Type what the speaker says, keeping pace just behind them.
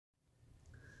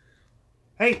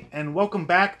Hey, and welcome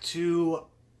back to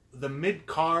the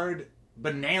mid-card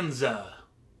Bonanza.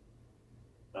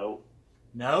 Nope.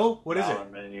 No? What is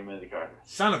it? Mini card.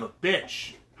 Son of a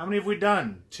bitch. How many have we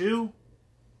done? 2?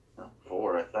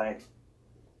 4, I think.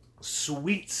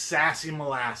 Sweet sassy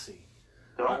molassy.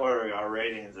 Don't worry, our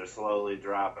ratings are slowly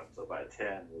dropping, so by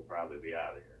 10, we'll probably be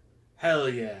out of here. Hell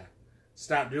yeah.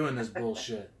 Stop doing this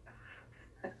bullshit.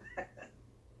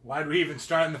 Why'd we even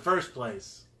start in the first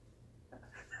place?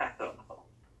 I don't know.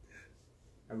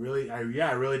 I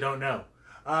really don't know.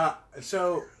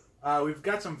 So we've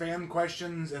got some fan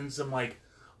questions and some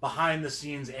behind the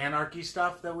scenes anarchy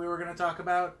stuff that we were going to talk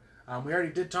about. We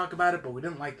already did talk about it, but we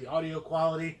didn't like the audio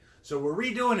quality, so we're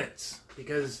redoing it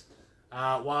because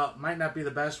while it might not be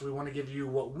the best, we want to give you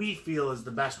what we feel is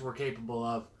the best we're capable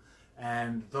of,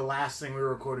 and the last thing we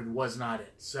recorded was not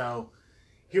it. So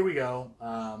here we go.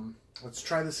 Let's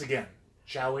try this again,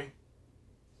 shall we?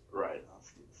 Right.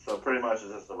 So pretty much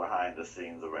it's just the behind the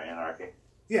scenes of Anarchy.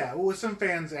 Yeah, well, with some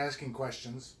fans asking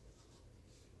questions.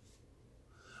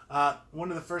 One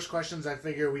of the first questions I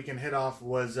figure we can hit off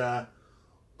was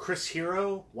Chris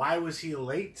Hero. Why was he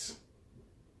late?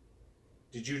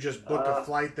 Did you just book a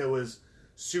flight that was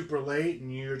super late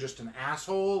and you're just an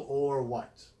asshole, or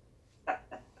what?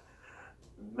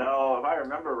 No, if I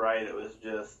remember right, it was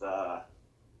just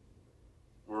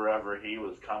wherever he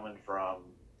was coming from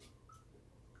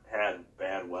had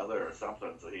bad weather or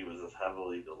something, so he was just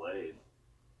heavily delayed.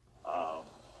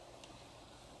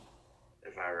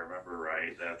 If I remember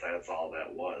right, that's all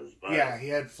that was. But yeah, he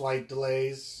had flight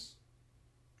delays.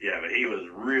 Yeah, but he was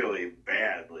really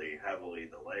heavily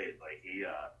delayed. Like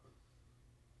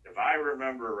if I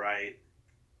remember right,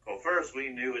 well, first we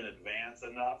knew in advance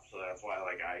enough, so that's why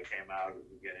I came out at the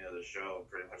beginning of the show and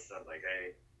pretty much said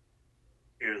hey,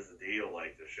 here's the deal.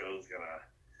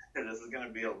 This is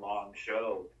gonna be a long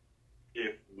show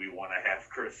if we want to have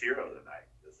Chris Hero tonight,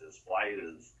 because his flight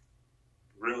is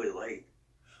really late.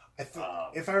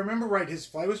 If I remember right, his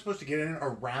flight was supposed to get in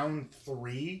around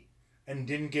 3 and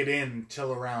didn't get in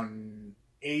till around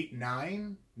 8,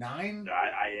 9?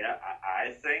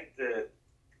 I think that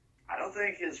I don't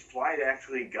think his flight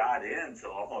actually got in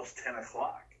till almost 10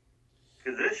 o'clock,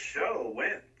 because this show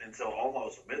went until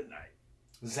almost midnight.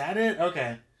 Is that it?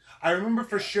 Okay. I remember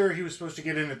for sure he was supposed to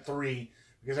get in at 3,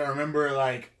 because I remember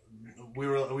we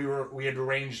had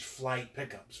arranged flight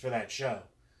pickups for that show,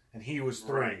 and he was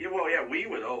 3. Right. Well, yeah, we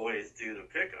would always do the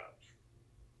pickups,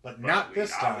 but not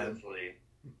this time. Obviously,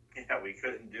 yeah, we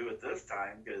couldn't do it this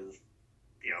time because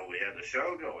we had the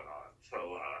show going on.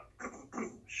 So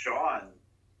Sean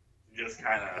just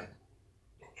kind of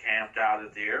camped out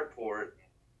at the airport,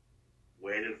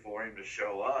 waited for him to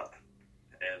show up,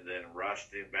 and then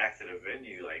rushed him back to the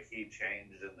venue. He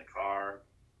changed in the car.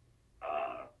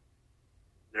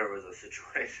 There was a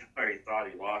situation where he thought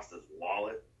he lost his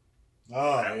wallet.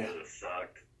 Oh, that yeah. would have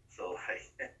sucked. So,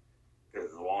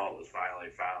 because the wallet was finally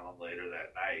found later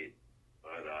that night.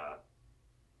 But,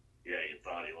 yeah, he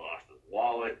thought he lost his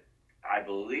wallet. I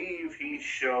believe he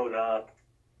showed up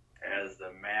as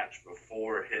the match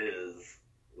before his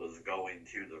was going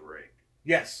to the ring.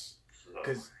 Yes.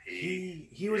 Because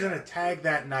he was in a tag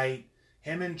that night,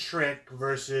 him and Trick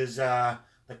versus The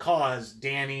Cause,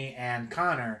 Danny and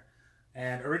Connor.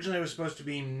 And originally it was supposed to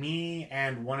be me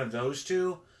and one of those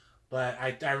two. But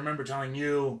I remember telling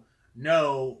you,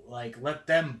 no, let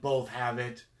them both have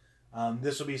it.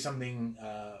 This will be something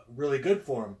really good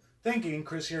for him. Thinking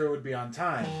Chris Hero would be on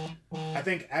time. I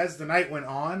think as the night went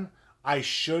on, I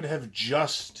should have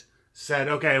just said,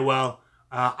 okay, well,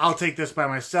 I'll take this by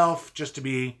myself just to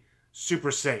be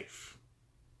super safe.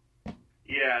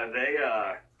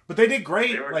 Yeah, but they did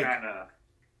great. They were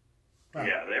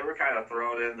they were kind of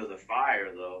thrown into the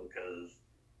fire, though, because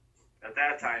at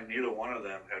that time, neither one of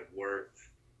them had worked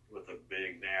with a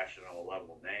big national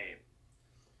level name,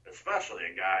 especially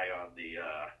a guy on the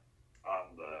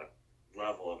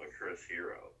level of a Chris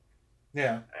Hero.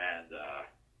 Yeah. And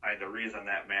the reason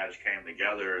that match came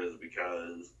together is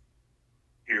because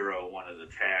Hero wanted to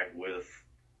tag with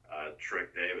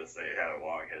Trick Davis. They had a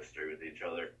long history with each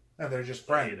other. And they're just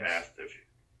friends. He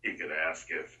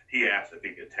asked if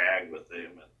he could tag with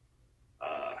him,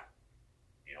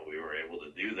 and we were able to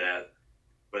do that.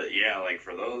 But yeah,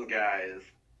 for those guys,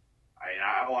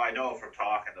 I know from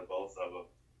talking to both of them,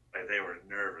 they were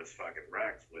nervous fucking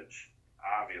wrecks, which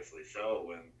obviously so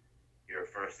when your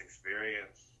first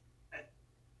experience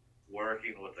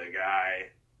working with a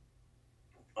guy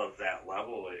of that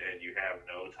level and you have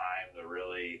no time to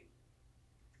really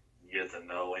get to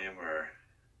know him or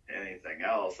anything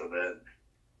else. And then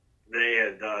they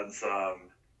had done some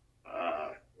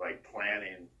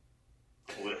planning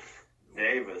with Dave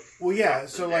Davis. Well, yeah.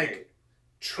 So like,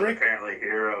 Trick apparently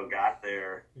Hero got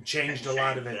there, changed a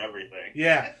lot of it. Everything.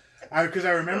 Yeah, because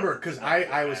I remember because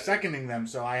I was seconding them,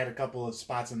 so I had a couple of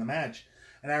spots in the match,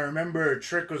 and I remember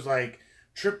Trick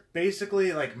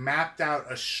basically like mapped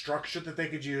out a structure that they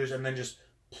could use, and then just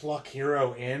pluck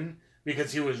Hero in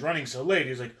because he was running so late. He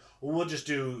was like, well, we'll just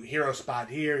do Hero spot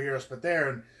here, Hero spot there,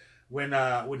 and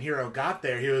when Hero got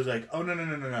there, he was like, oh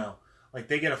no, like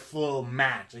they get a full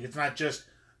match. Like it's not just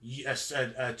a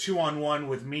 2-on-1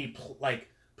 with me like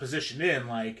positioned in.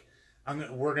 Like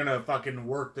we're gonna fucking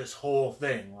work this whole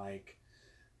thing. Like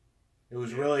it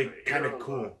was really kind of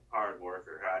cool. Hard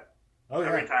worker. Oh,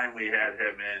 every time we had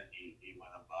him in, he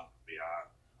went above and beyond.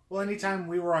 Well, anytime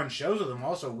we were on shows with him,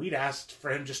 also we'd asked for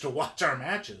him just to watch our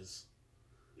matches.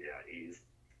 Yeah,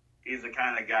 he's the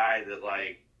kind of guy that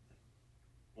like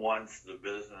wants the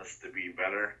business to be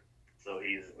better. So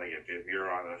he's like, if you're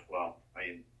on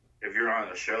if you're on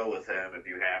a show with him, if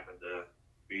you happen to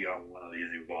be on one of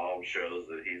these Evolve shows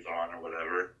that he's on or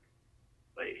whatever,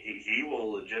 like he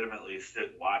will legitimately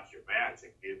sit and watch your match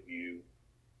and give you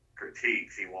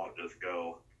critiques. He won't just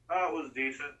go, oh, it was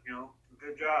decent,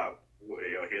 good job.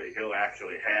 He'll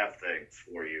actually have things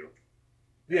for you.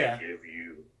 Yeah. Give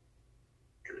you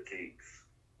critiques.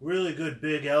 Really good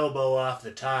big elbow off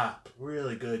the top.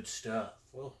 Really good stuff.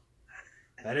 Oh,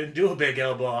 I didn't do a big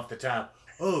elbow off the top.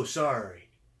 Oh, sorry.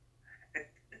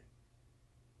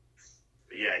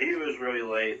 Yeah, he was really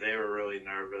late. They were really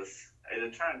nervous.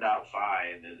 It turned out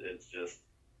fine. It's just...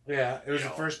 Yeah, it was the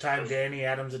first time Danny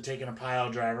Adams had taken a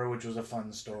pile driver, which was a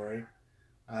fun story.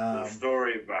 The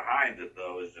story behind it,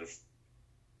 though, is just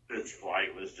his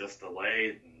flight was just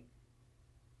delayed, and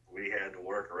we had to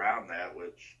work around that,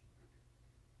 which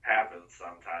happens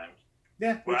sometimes.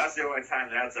 Yeah. Well, that's the only time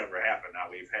that's ever happened. Now,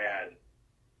 we've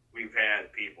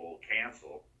had people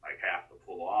cancel, like have to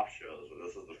pull off shows, but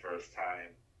this is the first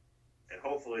time, and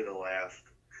hopefully the last,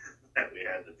 that we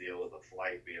had to deal with a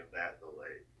flight being that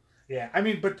delayed. Yeah, I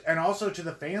mean, and also to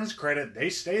the fans' credit, they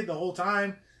stayed the whole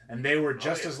time, and they were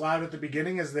just as loud at the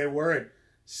beginning as they were at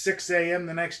 6 a.m.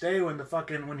 the next day when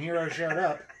Hero showed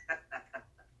up.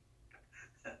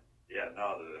 Yeah,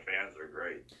 no, the fans are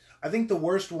great. I think the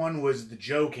worst one was the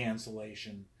Joe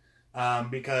cancellation,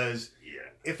 because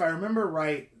if I remember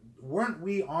right, weren't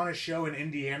we on a show in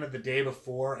Indiana the day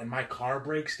before, and my car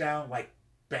breaks down,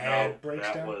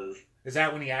 breaks down? Is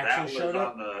that when he actually showed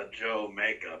up? That was on the Joe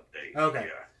makeup date. Okay.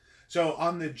 Yeah. So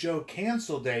on the Joe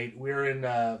cancel date, we were in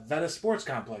Veta Sports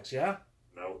Complex, yeah?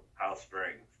 No, House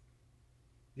Springs.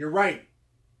 You're right.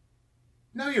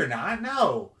 No, you're not.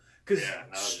 No.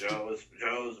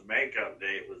 Joe's makeup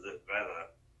date was at Veta.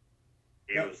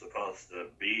 He was supposed to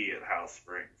be at House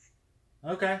Springs.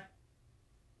 Okay.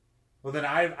 Well, then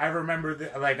I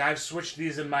remember, I've switched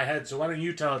these in my head, so why don't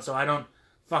you tell it so I don't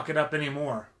fuck it up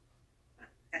anymore?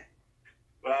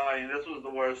 Well, I mean, this was the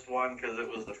worst one because it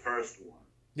was the first one.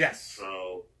 Yes.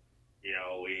 So,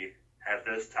 we, at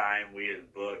this time, we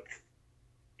had booked,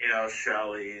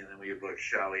 Shelley, and then we had booked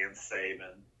Shelley and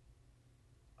Saban.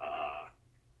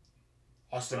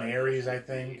 Austin Aries, I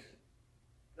think.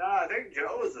 No, I think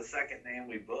Joe was the second name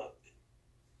we booked.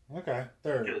 Okay,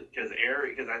 third.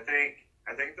 Because I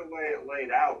think the way it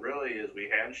laid out really is we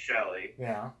had Shelley.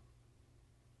 Yeah.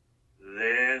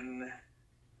 Then,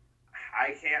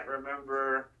 I can't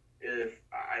remember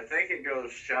I think it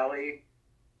goes Shelley,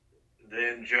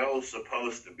 then Joe's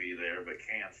supposed to be there but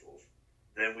cancels.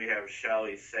 Then we have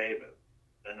Shelley Saban.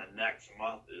 Then the next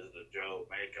month is the Joe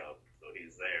makeup, so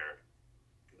he's there.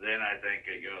 Then I think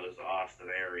it goes Austin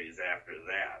Aries after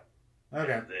that.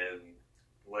 Okay. And then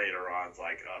later on it's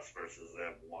like us versus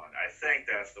them one. I think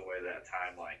that's the way that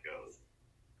timeline goes.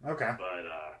 Okay.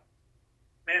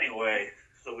 But anyway,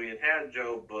 so we had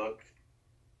Joe booked.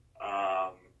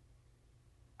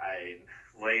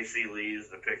 Lacey leaves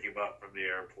to pick him up from the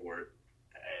airport,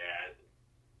 and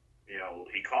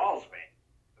he calls me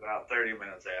about 30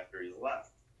 minutes after he's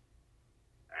left,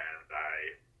 and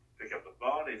I pick up the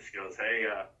phone. He just goes, "Hey,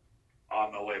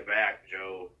 on the way back,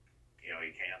 Joe, he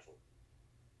canceled."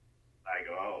 I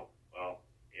go, "Oh, well,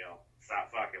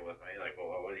 stop fucking with me." Like,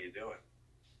 well, what are you doing?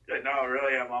 He's like, "No,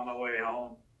 really, I'm on my way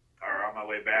home, or on my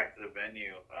way back to the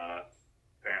venue.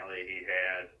 Apparently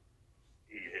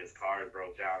his car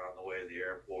broke down on the way to the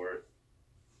airport.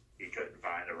 He couldn't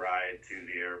find a ride to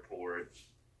the airport,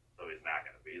 so he's not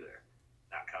going to be there.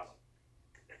 Not coming."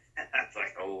 That's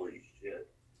like, holy shit.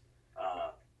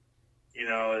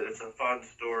 It's a fun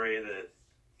story that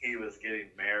he was getting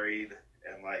married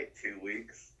in like 2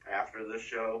 weeks after this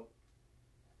show.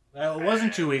 Well, it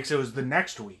wasn't 2 weeks, it was the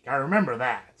next week. I remember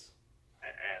that.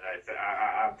 And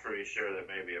I'm pretty sure that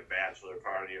maybe a bachelor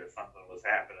party or something was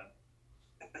happening.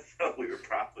 So we were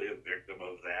probably a victim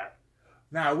of that.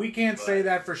 Now, we can't say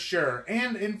that for sure.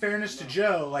 And in fairness to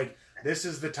Joe, like, this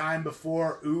is the time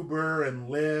before Uber and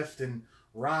Lyft and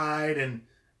Ride and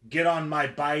Get on My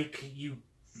Bike, you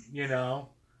know,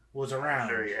 was around. I'm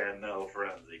sure he had no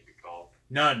friends he could call.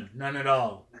 None at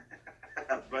all.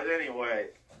 But anyway,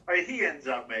 I mean, he ends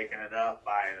up making it up,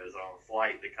 buying his own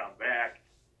flight to come back.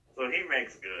 So he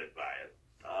makes good by it.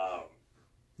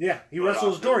 Yeah, he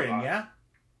wrestles Dorian, yeah?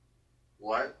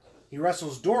 What? He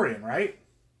wrestles Dorian, right?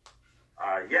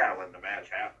 Yeah, when the match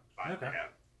happened. Finally Okay.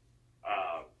 happened.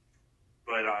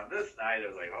 But on this night, I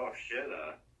was like, oh shit,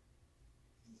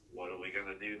 what are we going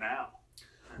to do now?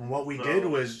 And what we did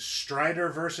was Strider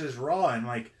versus Raw, and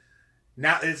like,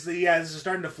 now this is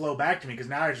starting to flow back to me, because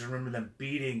now I just remember them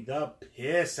beating the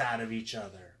piss out of each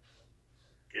other.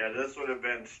 Yeah, this would have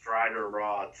been Strider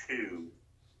Raw 2.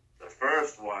 The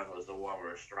first one was the one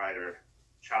where Strider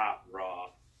chopped Raw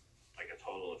like a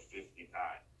total of 50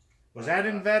 times. Was that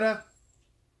in Veta?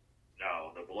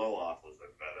 No, the blow-off was in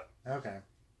Veta. Okay.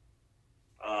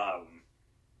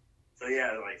 So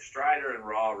yeah, like Strider and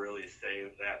Raw really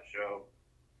saved that show.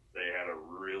 They had a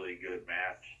really good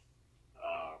match.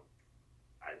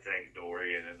 I think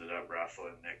Dorian ended up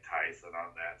wrestling Nick Tyson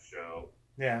on that show.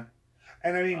 Yeah.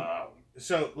 And I mean,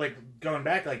 so like going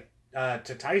back like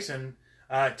to Tyson,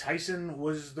 Tyson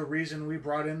was the reason we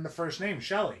brought in the first name,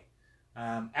 Shelley.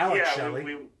 Alex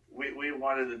Shelley. We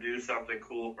wanted to do something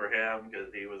cool for him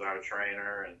because he was our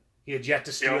trainer, and he had yet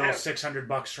to steal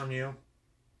 $600 from you.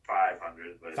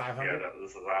 500, but 500. Yeah,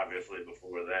 this was obviously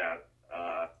before that.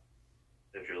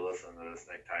 If you're listening to this,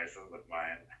 Nick Tyson, with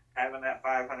mine having that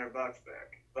 $500 back,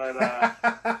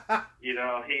 but you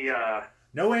know, he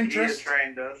no interest. He had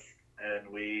trained us, and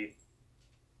we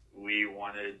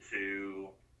wanted to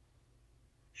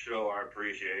show our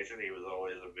appreciation. He was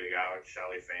always a big Alex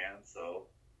Shelley fan, so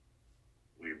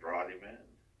we brought him in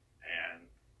and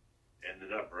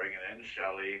ended up bringing in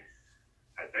Shelley.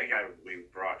 I think we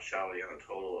brought Shelley in a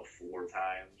total of 4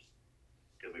 times,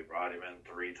 because we brought him in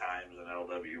 3 times in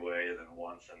LWA and then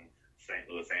once in St.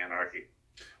 Louis Anarchy.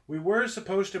 We were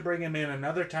supposed to bring him in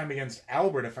another time against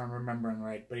Albert, if I'm remembering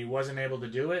right, but he wasn't able to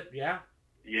do it, yeah?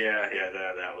 Yeah,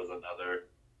 that was another.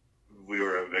 We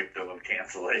were a victim of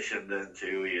cancellation then,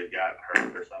 too. He had gotten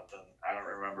hurt or something. I don't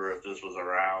remember if this was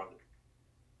around.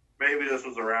 Maybe this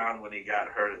was around when he got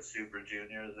hurt at Super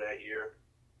Juniors that year.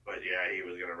 But yeah, he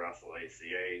was going to wrestle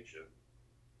ACH and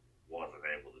wasn't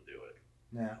able to do it.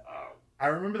 Yeah. I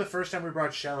remember the first time we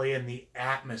brought Shelley in, the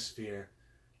atmosphere.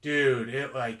 Dude,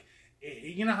 it like,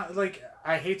 you know, like,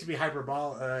 I hate to be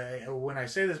hyperbolic when I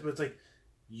say this, but it's like,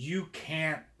 you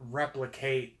can't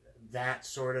replicate that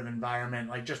sort of environment,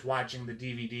 like just watching the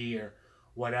DVD or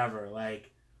whatever.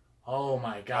 Like, oh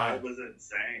my God. It was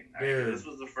insane. Dude. I mean, this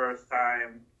was the first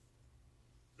time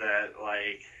that,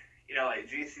 like, you know, like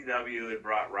GCW had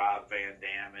brought Rob Van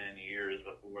Dam in years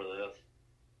before this.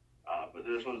 But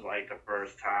this was like the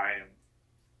first time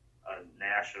a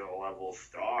national level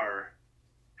star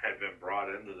had been brought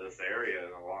into this area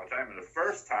in a long time. And the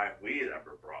first time we had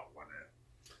ever brought one in.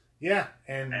 Yeah.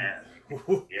 And yeah,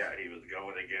 he was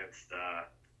going against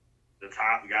the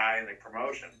top guy in the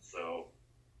promotion. So,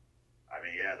 I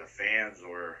mean, yeah, the fans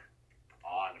were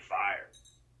on fire.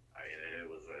 I mean,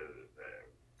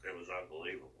 it was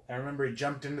unbelievable. I remember he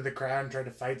jumped into the crowd and tried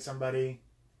to fight somebody.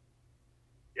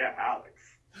 Yeah, Alex.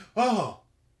 Oh!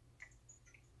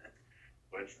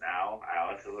 Which now,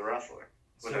 Alex is a wrestler.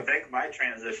 Which I think might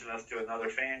transition us to another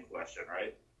fan question,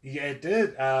 right? Yeah, it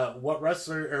did. What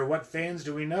wrestler or what fans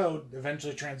do we know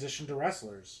eventually transitioned to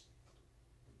wrestlers?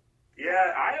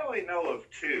 Yeah, I only know of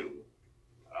 2.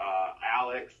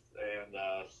 Alex and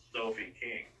Sophie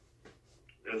King.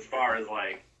 As far as,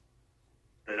 like,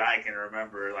 that I can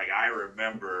remember, like, I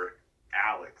remember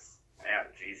Alex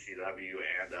at GCW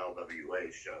and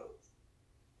LWA shows.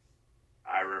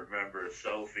 I remember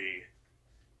Sophie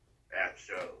at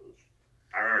shows.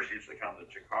 I remember she used to come to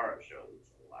Chikara shows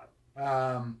a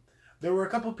lot. There were a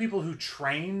couple people who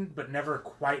trained but never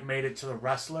quite made it to the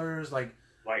wrestlers, like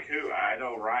who? I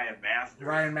know Ryan Masters.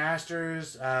 Ryan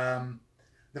Masters.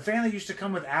 The fan that used to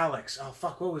come with Alex. Oh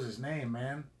fuck, what was his name,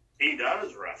 man? He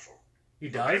does wrestle. He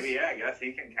does? Maybe, yeah, I guess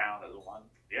he can count as one.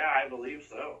 Yeah, I believe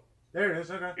so. There it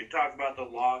is, okay. You talk about the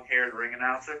long-haired ring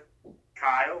announcer,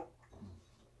 Kyle?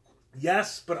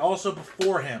 Yes, but also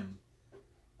before him.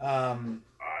 I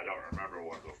don't remember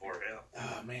one before him.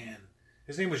 Oh, man.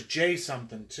 His name was Jay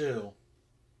something, too.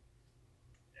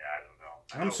 Yeah, I don't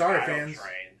know. I'm sorry, Kyle fans.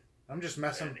 Trained, I'm just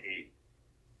messing.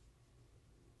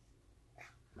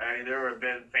 I mean, there have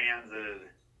been fans that,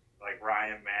 like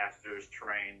Ryan Masters,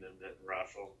 trained and didn't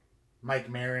wrestle. Mike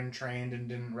Marin trained and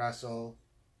didn't wrestle.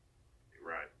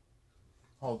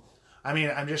 Well, I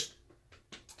mean, I'm just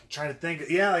trying to think.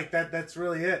 Yeah, like that's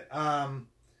really it.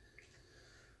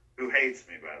 Who hates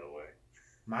me, by the way?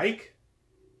 Mike?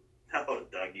 No,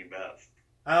 Dougie Best.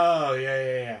 Oh,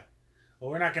 yeah. Well,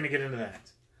 we're not going to get into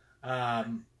that.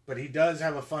 But he does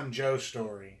have a fun Joe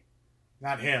story.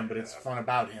 Not him, but it's fun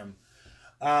about him.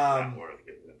 Not worth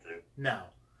getting into. No.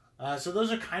 So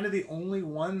those are kind of the only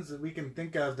ones that we can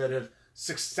think of that have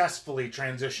successfully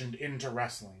transitioned into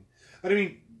wrestling. But I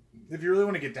mean, if you really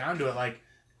want to get down to it, like,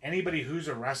 anybody who's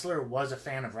a wrestler was a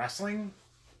fan of wrestling,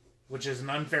 which is an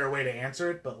unfair way to answer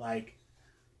it, but, like,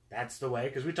 that's the way.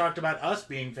 Because we talked about us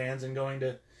being fans and going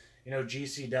to,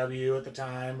 GCW at the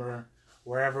time or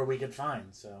wherever we could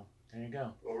find. So there you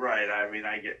go. Well, right. I mean,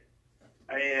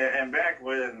 and back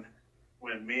when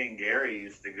me and Gary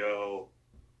used to go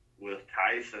with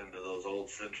Tyson to those old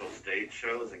Central State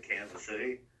shows in Kansas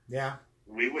City, yeah,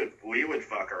 we would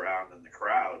fuck around in the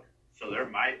crowd. So there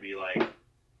might be like,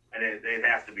 and they'd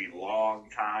have to be long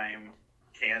time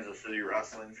Kansas City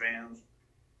wrestling fans,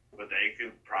 but they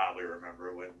could probably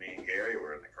remember when me and Gary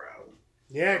were in the crowd.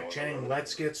 Yeah, chanting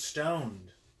 "Let's get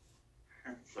stoned."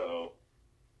 So,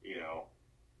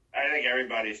 I think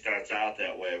everybody starts out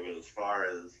that way, but as far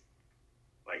as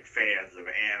like fans of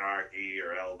Anarchy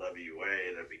or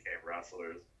LWA that became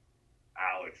wrestlers,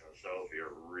 Alex and Sophie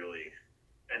are really,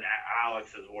 and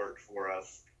Alex has worked for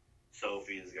us.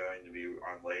 Sophie's going to be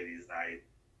on Ladies' Night.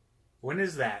 When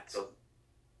is that? So,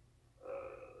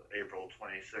 April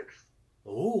 26th.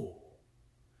 Ooh.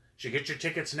 Should get your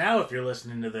tickets now if you're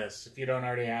listening to this, if you don't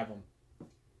already have them.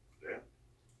 Yeah.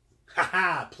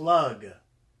 Haha, plug.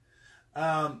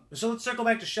 So let's circle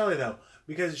back to Shelley, though,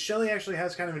 because Shelley actually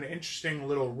has kind of an interesting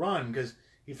little run, because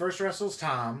he first wrestles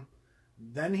Tom,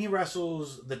 then he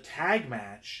wrestles the tag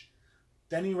match,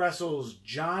 then he wrestles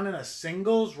John in a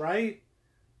singles, right?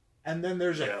 And then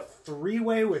there's a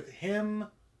three-way with him.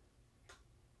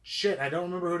 Shit, I don't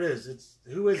remember who it is.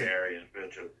 Who is it? Gary and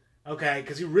Bishop. Okay,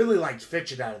 because he really liked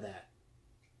Fitchett out of that.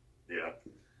 Yeah.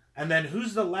 And then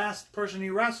who's the last person he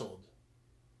wrestled?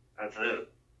 That's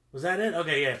it. Was that it?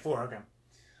 Okay, yeah, 4, okay.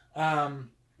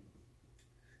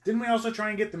 Didn't we also try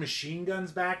and get the machine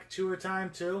guns back to a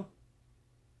time, too?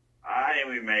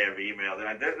 We may have emailed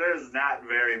it. There's not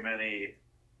very many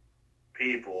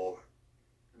people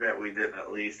that we didn't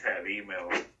at least have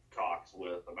email talks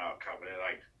with about coming in.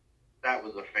 Like, that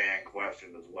was a fan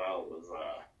question as well. Was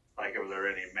like, were there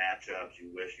any matchups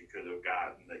you wish you could have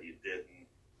gotten that you didn't?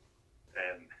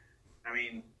 And I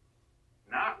mean,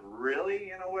 not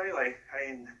really in a way. Like,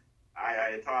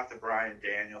 I talked to Brian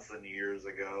Danielson years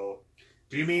ago.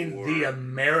 Do you mean the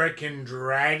American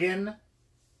Dragon?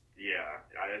 Yeah,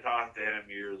 I talked to him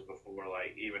years before,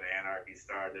 like, even Anarchy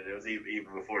started. It was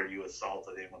even before you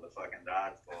assaulted him with a fucking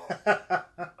dodgeball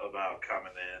about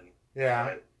coming in. Yeah.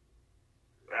 But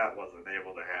that wasn't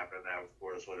able to happen. That, of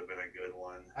course, would have been a good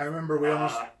one. I remember we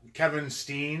almost... Kevin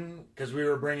Steen, because we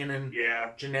were bringing in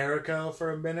Generico for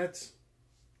a minute.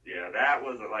 Yeah, that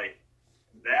was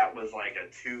like a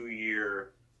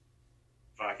 2-year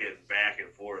fucking back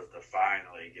and forth to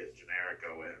finally get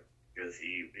Generico in. Because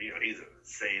he's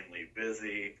insanely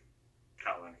busy,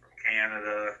 coming from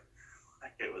Canada.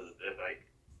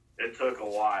 It took a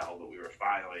while, but we were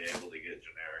finally able to get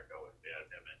Generico and get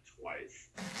him in twice.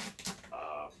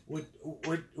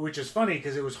 Which is funny,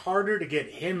 because it was harder to get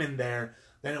him in there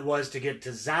than it was to get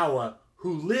Tozawa,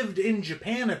 who lived in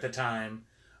Japan at the time,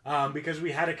 because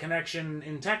we had a connection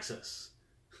in Texas.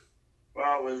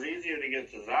 Well, it was easier to get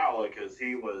Tozawa because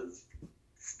he was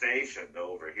stationed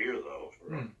over here, though,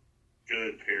 for a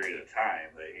good period of time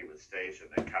that he was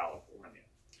stationed in California.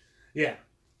 Yeah.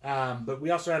 But we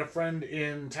also had a friend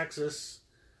in Texas,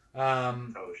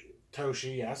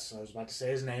 Toshi, yes, I was about to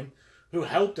say his name, who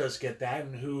helped us get that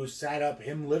and who sat up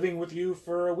him living with you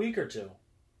for a week or two.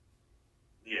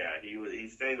 Yeah, he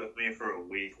stayed with me for a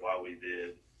week while we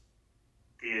did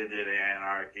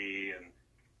Anarchy, and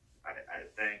I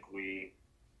think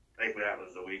that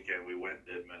was the weekend we went and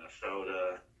did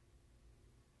Minnesota.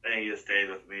 Then he just stayed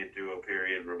with me through a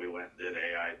period where we went and did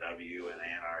AIW and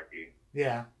Anarchy.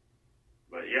 Yeah.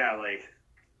 But yeah,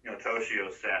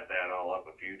 Toshio sat that all up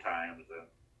a few times, and,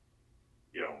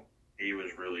 he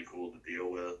was really cool to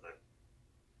deal with.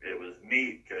 And it was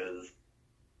neat because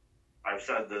I've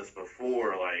said this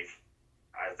before, I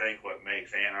think what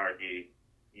makes Anarchy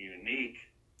unique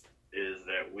is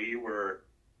that we were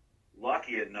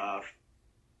lucky enough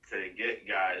to get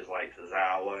guys like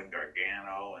Tozawa and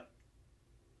Gargano and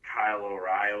Kyle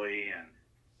O'Reilly and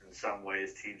in some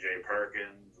ways TJ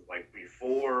Perkins,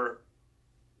 before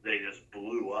they just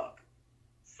blew up.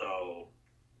 So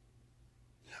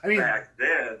I mean, back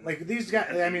then, like these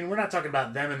guys. I mean, we're not talking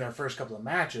about them in their first couple of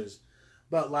matches,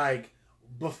 but like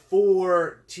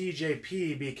before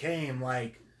TJP became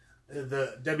like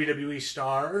the WWE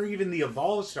star or even the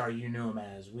Evolve star you knew him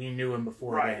as, we knew him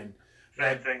before then.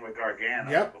 Same thing with Gargano.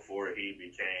 Yep. Before he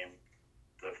became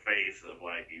the face of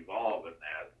like Evolve and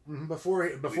that. Before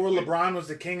LeBron was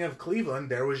the king of Cleveland,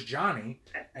 there was Johnny,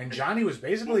 and Johnny was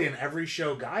basically an every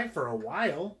show guy for a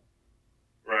while.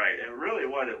 Right, and really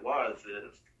what it was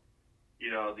is,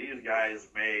 these guys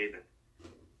made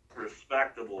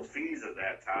respectable fees at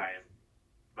that time,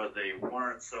 but they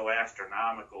weren't so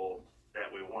astronomical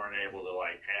that we weren't able to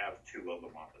like have two of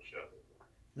them on the show.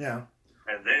 Yeah.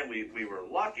 And then we were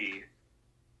lucky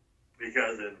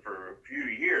because for a few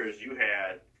years you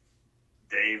had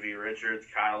Davey Richards,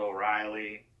 Kyle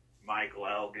O'Reilly, Michael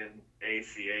Elgin,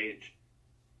 ACH,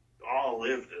 all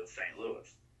lived in St. Louis.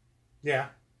 Yeah.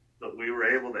 So we were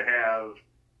able to have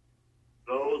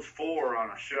those four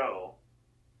on a show,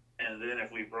 and then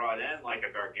if we brought in like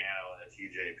a Gargano and a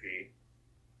TJP,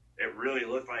 it really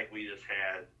looked like we just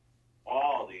had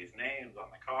all these names on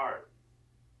the card.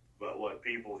 But what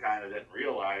people kind of didn't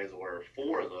realize were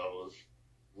four of those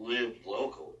lived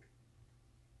locally.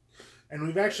 And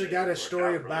we've actually got a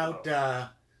story about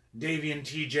Davey and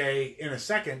TJ in a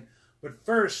second. But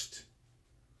first,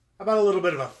 how about a little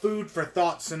bit of a food for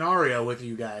thought scenario with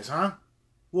you guys, huh?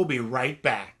 We'll be right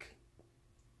back.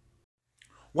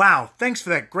 Wow, thanks for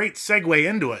that great segue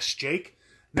into us, Jake.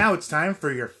 Now it's time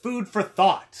for your food for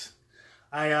thought.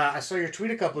 I saw your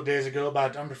tweet a couple of days ago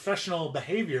about unprofessional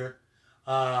behavior.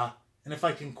 And if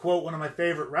I can quote one of my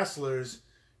favorite wrestlers,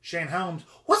 Shane Helms,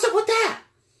 what's up with that?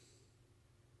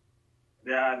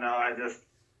 Yeah, no,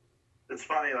 it's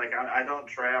funny, like, I don't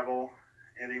travel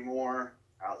anymore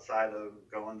outside of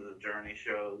going to the Journey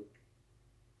shows,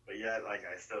 but yet, like,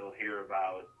 I still hear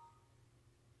about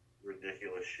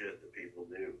ridiculous shit that people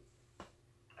do.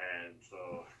 And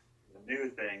so, the new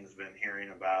thing's been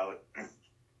hearing about,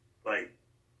 like,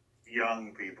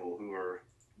 young people who are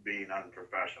being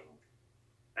unprofessional.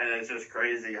 And it's just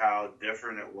crazy how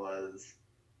different it was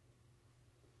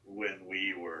when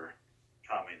we were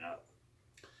coming up.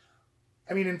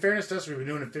 I mean, in fairness to us, we've been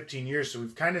doing it 15 years, so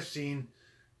we've kind of seen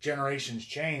generations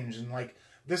change. And, like,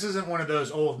 this isn't one of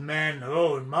those old men,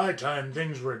 oh, in my time,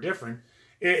 things were different.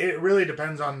 It really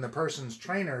depends on the person's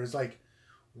trainer. It's like,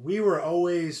 we were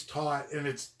always taught, and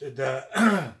it's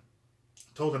the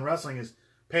told in wrestling is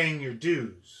paying your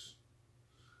dues.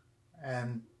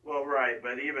 And well, right,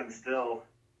 but even still,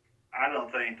 I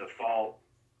don't think the fault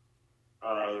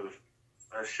of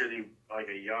a shitty, like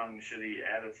a young, shitty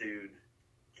attitude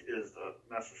is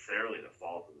necessarily the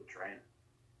fault of the trainer.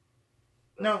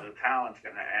 The talent's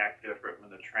going to act different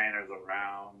when the trainer's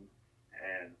around,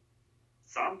 and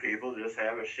some people just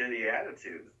have a shitty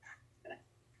attitude,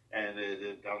 and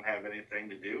it don't have anything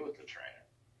to do with the trainer.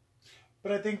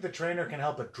 But I think the trainer can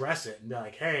help address it and be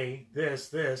like, hey,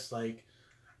 this, like,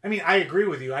 I mean, I agree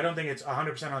with you. I don't think it's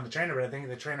 100% on the trainer, but I think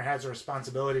the trainer has a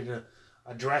responsibility to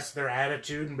address their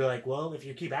attitude and be like, well, if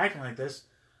you keep acting like this,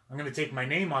 I'm going to take my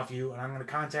name off you, and I'm going to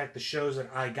contact the shows that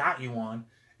I got you on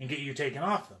and get you taken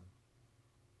off them.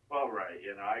 Well, right.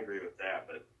 I agree with that,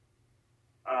 but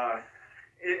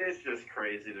it's just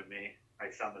crazy to me,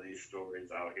 like some of these stories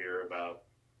out here about,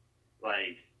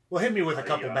 like... Well, hit me with a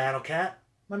couple, Battle Cat.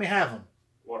 Let me have them.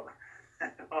 Well,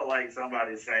 like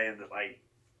somebody saying that, like,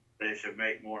 they should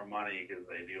make more money because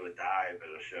they do a dive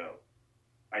at a show.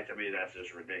 Like, to me, that's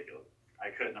just ridiculous. I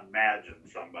couldn't imagine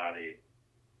somebody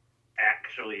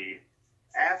actually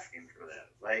asking for that.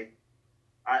 Like,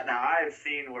 now I've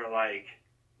seen where, like,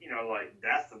 like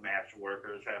deathmatch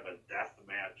workers have a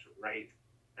deathmatch rate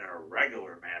and a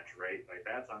regular match rate. Like,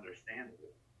 that's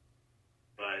understandable.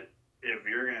 But if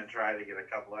you're going to try to get a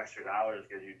couple extra dollars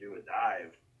because you do a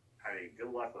dive, I mean,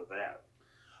 good luck with that.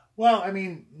 Well, I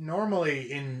mean,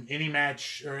 normally in any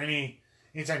match or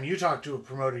anytime you talk to a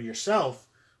promoter yourself,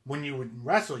 when you would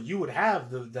wrestle, you would have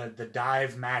the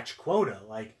dive match quota.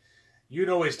 Like, you'd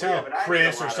always tell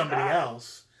Chris or somebody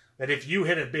else that if you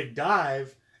hit a big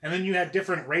dive, and then you had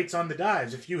different rates on the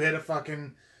dives. If you hit a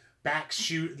fucking back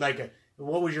shoot, like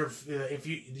what was your, if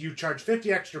you charge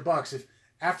 $50 extra if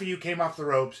after you came off the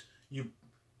ropes, you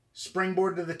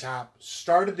springboard to the top,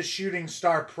 started the shooting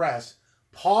star press,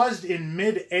 paused in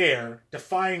mid-air,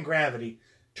 defying gravity,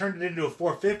 turned it into a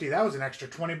 450, that was an extra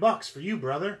 $20 for you,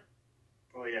 brother.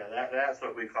 Well, yeah, that's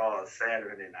what we call a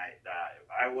Saturday night dive.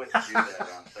 I wouldn't do that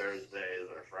on Thursdays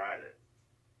or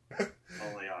Fridays.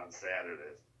 Only on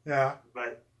Saturdays. Yeah.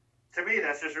 But to me,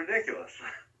 that's just ridiculous.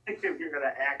 If you're going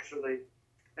to actually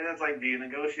And it's like, do you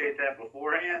negotiate that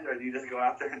beforehand, or do you just go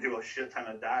out there and do a shit ton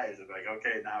of dives and be like,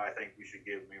 okay, now I think you should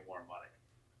give me more money?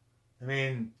 I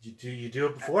mean, you do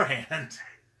it beforehand.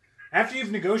 After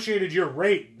you've negotiated your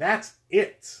rate, that's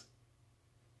it.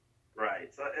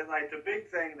 Right. So, and like the big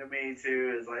thing to me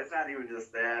too is like it's not even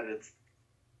just that; it's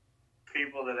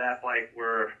people that act like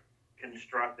we're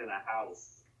constructing a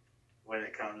house when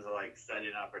it comes to like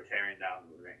setting up or tearing down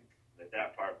the ring.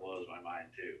 That part blows my mind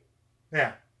too.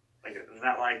 Yeah. Like it's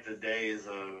not like the days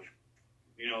of,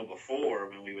 before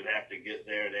when we would have to get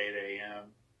there at 8 a.m.,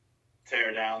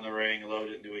 tear down the ring, load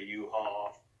it into a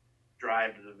U-Haul,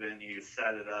 drive to the venue,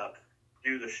 set it up,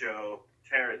 do the show,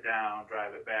 tear it down,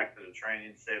 drive it back to the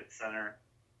training center,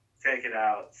 take it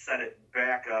out, set it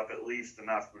back up at least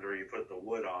enough where you put the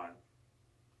wood on.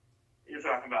 You're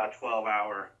talking about a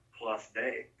 12-hour plus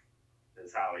day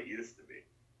is how it used to be.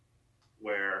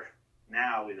 Where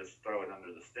now we just throw it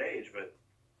under the stage.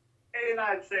 And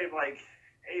I'd say like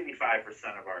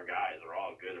 85% of our guys are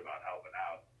all good about helping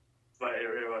out. But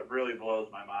what really blows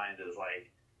my mind is like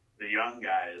the young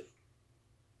guys,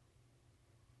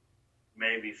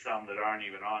 maybe some that aren't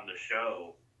even on the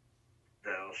show,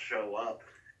 that'll show up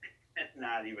and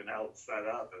not even help set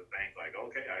up and think like,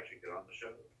 okay, I should get on the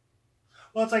show.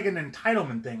 Well, it's like an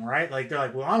entitlement thing, right? Like they're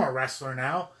like, well, I'm a wrestler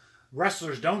now.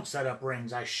 Wrestlers don't set up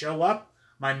rings. I show up,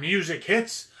 my music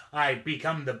hits, I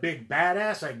become the big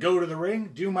badass, I go to the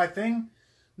ring, do my thing,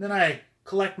 then I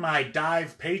collect my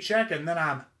dive paycheck, and then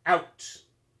I'm out.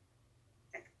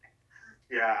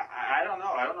 Yeah, I don't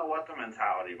know. I don't know what the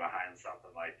mentality behind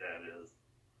something like that is,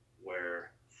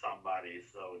 where somebody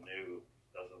so new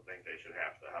doesn't think they should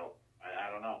have to help. I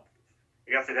don't know.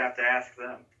 I guess I'd have to ask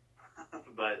them.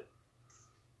 But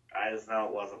I just know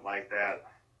it wasn't like that.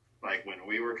 Like when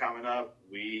we were coming up,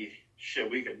 we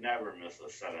could never miss a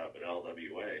setup at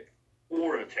LWA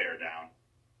or a teardown.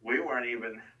 We weren't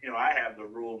even, I have the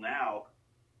rule now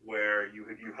where you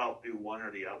help do one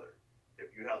or the other.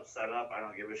 If you help set up, I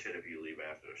don't give a shit if you leave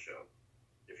after the show.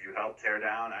 If you help tear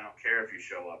down, I don't care if you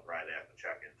show up right at the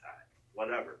check-in time.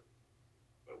 Whatever.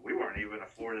 But we weren't even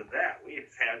afforded that. We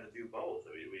had to do both.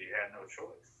 We had no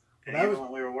choice. And even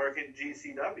when we were working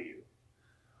GCW.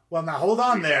 Well, now hold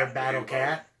on there, Battle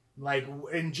Cat. Like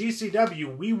in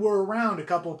GCW, we were around a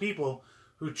couple of people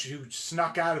who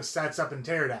snuck out of sets up and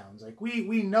teardowns. Like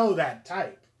we know that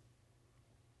type.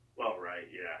 Well, right,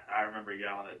 yeah. I remember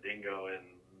yelling at Dingo in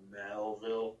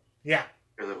Melville. Yeah.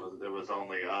 Because it was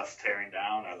only us tearing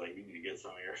down. I was like, you need to get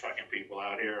some of your fucking people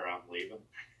out here or I'm leaving.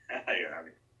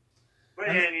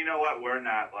 And you know what? We're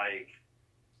not like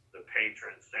the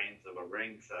patron saints of a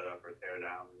ring setup or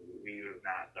teardown. We have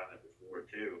not done it before,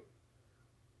 too.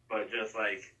 But just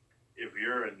like if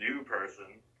you're a new person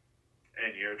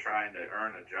and you're trying to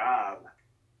earn a job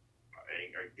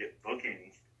or get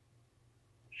bookings,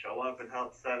 show up and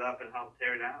help set up and help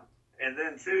tear down. And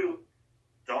then, too,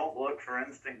 don't look for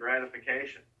instant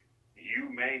gratification. You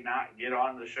may not get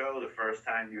on the show the first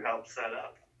time you help set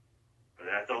up. But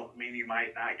that don't mean you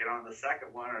might not get on the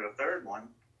second one or the third one.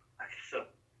 So,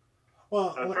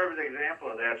 a perfect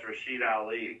example of that's Rashid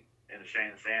Ali and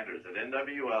Shane Sanders. At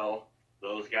NWL,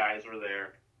 those guys were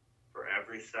there for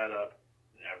every setup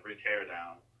and every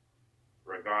teardown,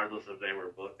 regardless if they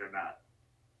were booked or not.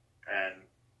 And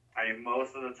I mean,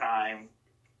 most of the time,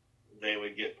 they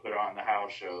would get put on the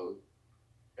house shows.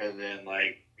 And then,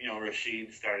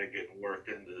 Rashid started getting worked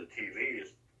into the TVs.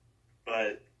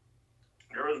 But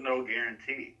there was no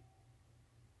guarantee.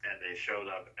 And they showed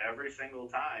up every single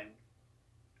time.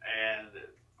 And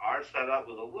our setup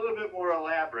was a little bit more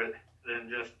elaborate than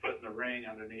just putting the ring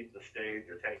underneath the stage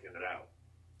or taking it out.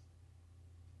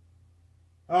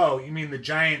 Oh, you mean the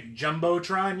giant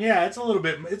jumbotron? Yeah, it's a little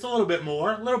bit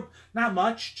more. Not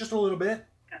much, just a little bit.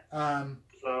 So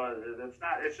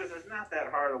it's not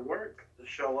that hard of work to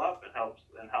show up and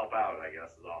help out, I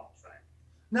guess is all I'm saying.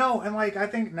 No, and I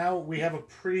think now we have a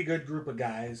pretty good group of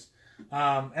guys.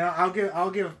 And I'll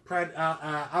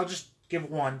just give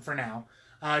one for now.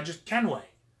 Just Kenway.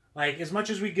 As much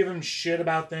as we give him shit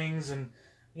about things, and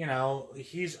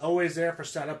he's always there for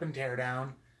setup and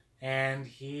teardown, and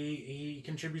he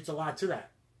contributes a lot to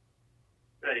that.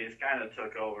 Yeah, he's kind of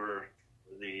took over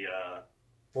the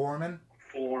foreman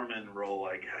role,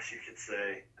 I guess you could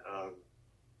say, of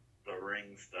the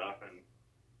ring stuff, and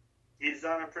he's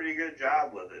done a pretty good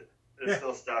job with it. There's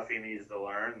still stuff he needs to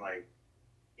learn,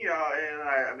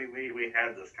 we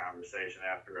had this conversation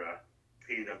after a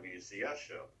PWCS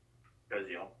show, because,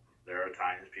 there are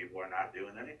times people are not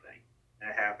doing anything. And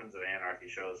it happens at Anarchy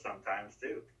shows sometimes,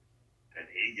 too. And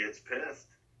he gets pissed.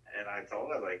 And I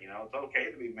told him, it's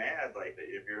okay to be mad.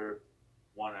 If you're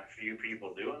one of few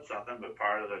people doing something, but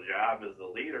part of their job as the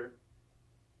leader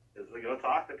is to go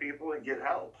talk to people and get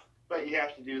help. But you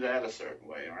have to do that a certain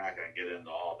way. We're not going to get into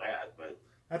all that, but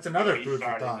that's another food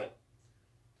for thought.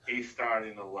 He's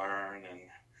starting to learn, and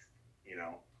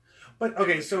But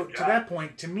okay, so to that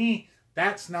point, to me,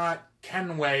 that's not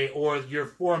Kenway or your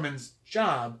foreman's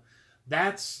job.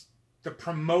 That's the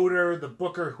promoter, the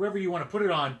booker, whoever you want to put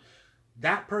it on.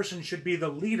 That person should be the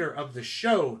leader of the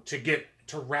show to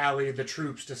rally the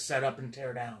troops to set up and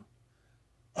tear down.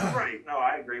 Right. No,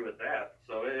 I agree with that.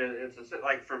 So it's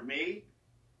like for me,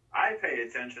 I pay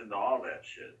attention to all that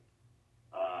shit.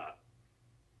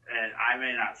 And I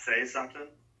may not say something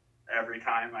every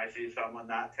time I see someone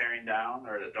not tearing down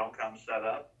or that don't come set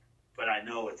up, but I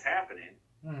know it's happening.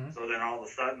 Mm-hmm. So then all of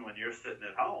a sudden when you're sitting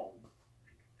at home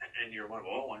and you're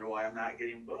wondering, well, I wonder why I'm not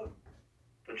getting booked.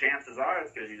 The chances are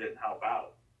it's because you didn't help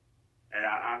out. And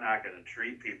I'm not going to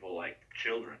treat people like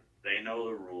children. They know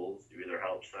the rules. You either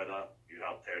help set up, you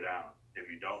help tear down. If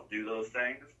you don't do those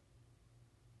things,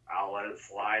 I'll let it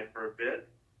slide for a bit,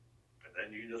 and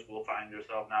then you just will find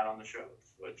yourself not on the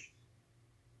shows, which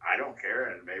I don't care,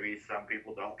 and maybe some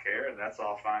people don't care, and that's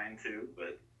all fine too,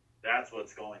 but that's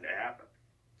what's going to happen.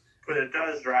 But it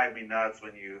does drive me nuts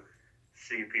when you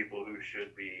see people who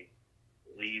should be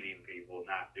leading people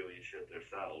not doing shit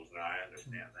themselves, and I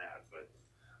understand that, but...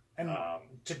 And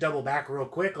to double back real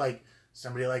quick, like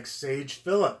somebody like Sage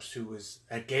Phillips, who was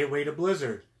at Gateway to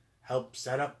Blizzard, helped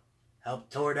set up,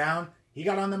 helped tore down, he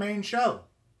got on the main show.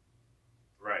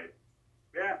 Right.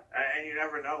 Yeah, and you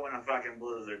never know when a fucking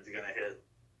blizzard's going to hit.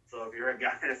 So if you're a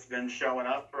guy that's been showing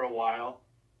up for a while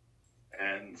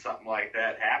and something like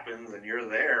that happens and you're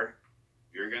there,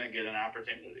 you're going to get an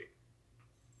opportunity.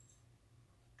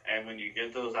 And when you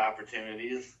get those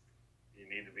opportunities, you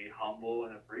need to be humble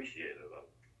and appreciative of them.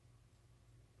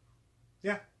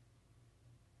 Yeah.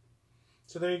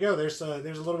 So there you go. There's a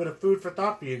little bit of food for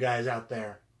thought for you guys out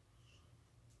there.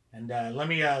 And let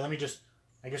me just,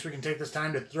 I guess we can take this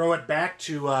time to throw it back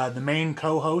to the main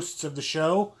co-hosts of the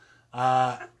show,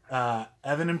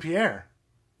 Evan and Pierre.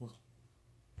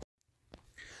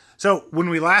 So when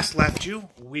we last left you,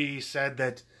 we said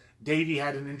that Davey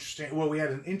had we had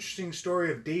an interesting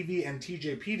story of Davey and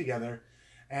TJP together,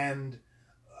 and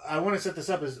I want to set this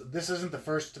up as this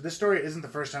story isn't the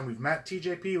first time we've met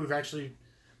TJP. We've actually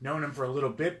known him for a little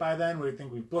bit by then. We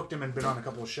think we've booked him and been on a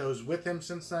couple of shows with him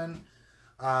since then.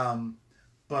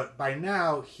 But by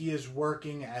now, he is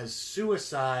working as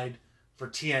Suicide for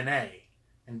TNA.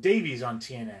 And Davey's on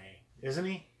TNA, isn't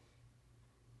he?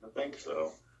 I think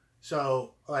so.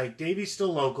 So, like, Davey's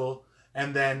still local.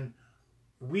 And then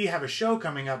we have a show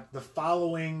coming up the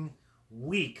following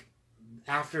week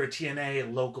after a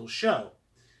TNA local show.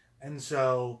 And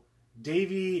so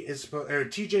TJ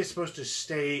is supposed to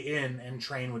stay in and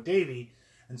train with Davey.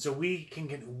 And so we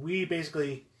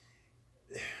basically...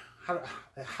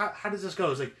 How does this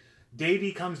go? It's like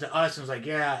Davey comes to us and is like,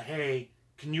 yeah, hey,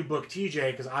 can you book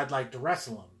TJ because I'd like to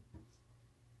wrestle him.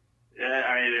 Yeah,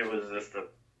 I mean, it was just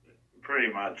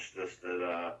pretty much just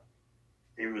that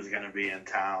he was going to be in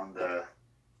town to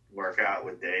work out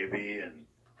with Davey, and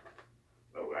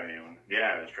I mean,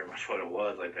 yeah, that's pretty much what it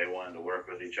was. Like, they wanted to work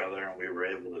with each other, and we were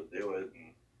able to do it,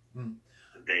 and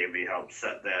Davey helped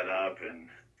set that up and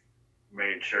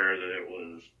made sure that it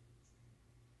was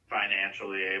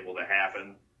financially able to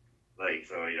happen, like,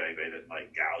 so they didn't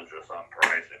like gouge us on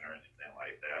pricing or anything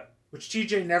like that. Which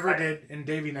TJ never did, and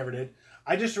Davey never did.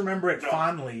 I just remember it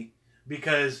fondly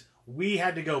because we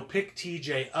had to go pick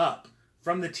TJ up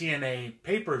from the TNA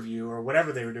pay-per-view or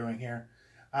whatever they were doing here,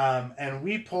 and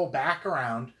we pull back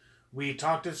around. We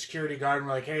talk to the security guard and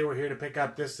we're like, "Hey, we're here to pick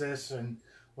up this, and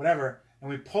whatever." And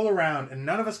we pull around, and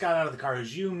none of us got out of the car. It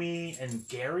was you, me, and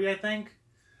Gary, I think.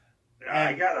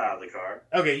 I got out of the car.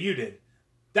 Okay, you did.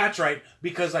 That's right,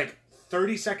 because like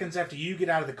 30 seconds after you get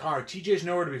out of the car, TJ's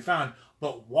nowhere to be found,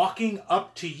 but walking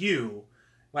up to you,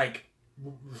 like,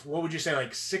 what would you say,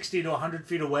 like 60 to 100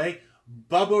 feet away,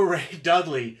 Bubba Ray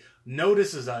Dudley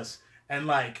notices us and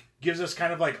like gives us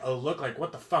kind of like a look like,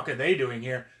 what the fuck are they doing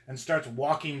here? And starts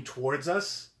walking towards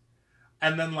us.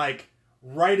 And then like,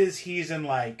 right as he's in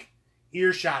like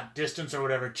earshot distance or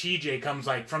whatever, TJ comes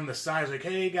like from the side, like,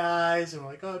 "Hey guys," and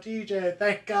we're like, "Oh, TJ,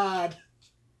 thank God."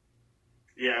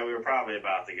 Yeah, we were probably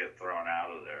about to get thrown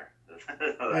out of there.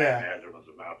 I imagine was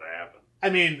about to happen. I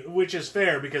mean, which is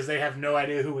fair because they have no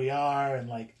idea who we are, and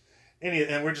like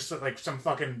and we're just like some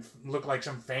fucking look like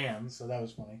some fans, so that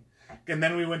was funny. And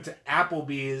then we went to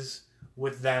Applebee's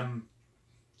with them,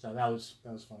 so that was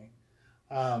funny.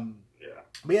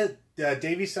 But yeah,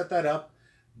 Davey set that up.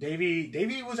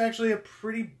 Davey was actually a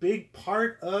pretty big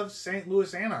part of St.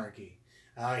 Louis Anarchy.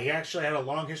 He actually had a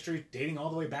long history dating all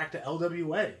the way back to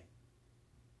LWA.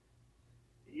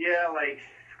 Yeah, like,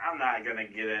 I'm not going to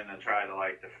get in and try to,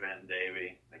 like, defend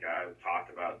Davey. Like, I've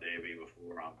talked about Davey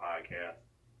before on podcasts.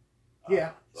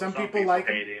 Yeah, so some people like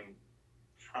hate him.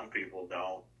 Some people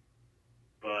don't.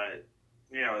 But,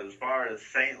 you know, as far as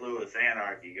St. Louis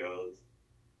Anarchy goes,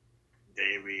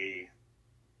 Davey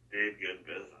did good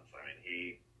business. I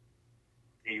mean,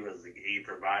 he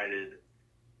provided,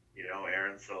 you know,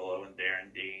 Aaron Solo and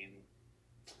Darren Dean.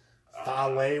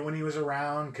 Fale when he was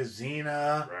around,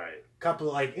 Kazina. Right. Couple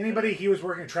of, like, anybody he was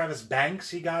working, Travis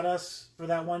Banks, he got us for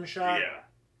that one shot. Yeah.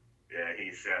 Yeah,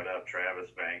 he set up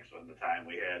Travis Banks when the time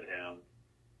we had him.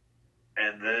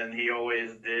 And then he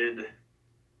always did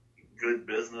good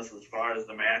business as far as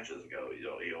the matches go. You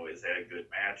know, he always had good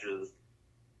matches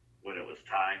when it was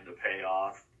time to pay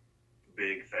off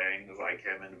big things like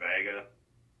him and Vega.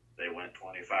 They went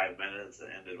 25 minutes and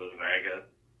ended with Vega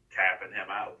tapping him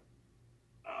out.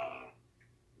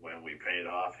 When we paid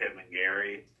off him and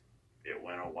Gary, it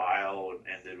went a while and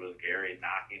ended with Gary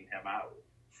knocking him out.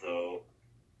 So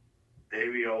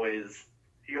Davey always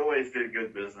did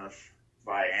good business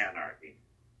by Anarchy.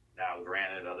 Now,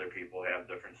 granted, other people have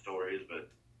different stories, but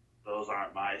those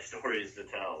aren't my stories to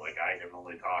tell. Like, I can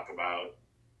only talk about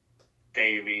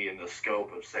Davey in the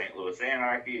scope of St. Louis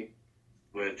Anarchy,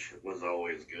 which was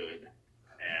always good,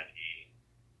 and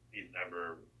he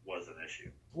never was an issue.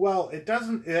 Well, it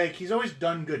doesn't, like, he's always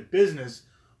done good business,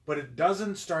 but it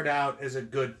doesn't start out as a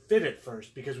good fit at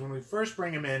first, because when we first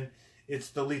bring him in,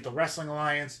 it's the Lethal Wrestling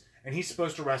Alliance, and he's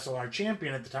supposed to wrestle our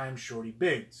champion at the time, Shorty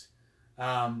Biggs.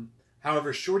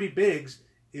 However, Shorty Biggs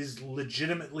is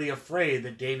legitimately afraid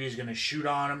that Davey's going to shoot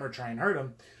on him or try and hurt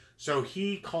him, so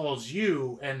he calls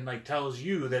you and, like, tells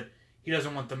you that he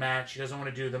doesn't want the match, he doesn't want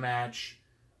to do the match.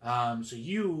 So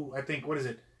you, I think, what is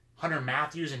it, Hunter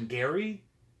Matthews and Gary?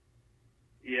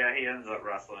 Yeah, he ends up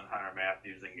wrestling Hunter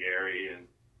Matthews and Gary, and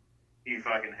he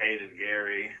fucking hated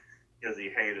Gary because he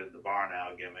hated the Barn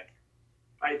Owl gimmick.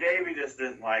 Like, Davey just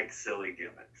didn't like silly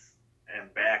gimmicks.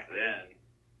 And back then,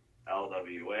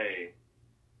 LWA,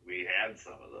 we had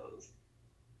some of those.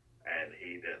 And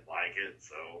he didn't like it,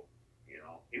 so, you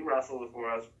know, he wrestled for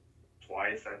us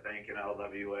twice, I think, in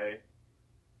LWA.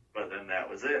 But then that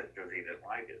was it, because he didn't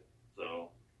like it. So,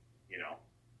 you know,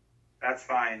 that's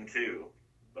fine, too.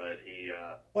 But he...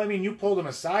 Well, I mean, you pulled him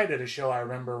aside at a show, I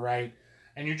remember, right?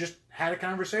 And you just had a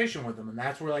conversation with him. And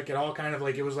that's where, like, it all kind of,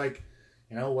 like, it was like,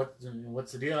 you know,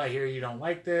 what's the deal? I hear you don't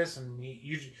like this. And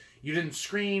you didn't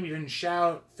scream, you didn't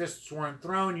shout, fists weren't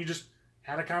thrown. You just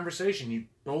had a conversation. You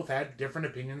both had different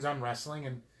opinions on wrestling,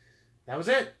 and that was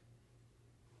it.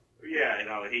 Yeah, you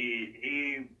know,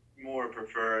 he more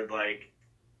preferred, like,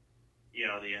 you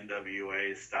know, the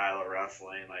NWA style of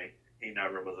wrestling. Like, he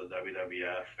never was a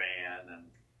WWF fan, and,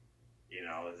 you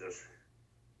know, it's just,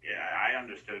 yeah, I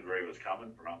understood where he was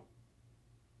coming from,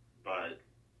 but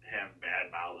him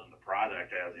bad-mouthing the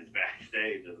product as he's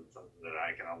backstage isn't something that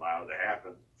I can allow to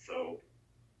happen. So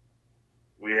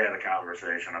we had a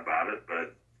conversation about it,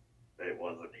 but it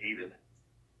wasn't heated.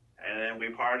 And then we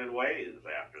parted ways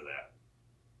after that.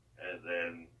 And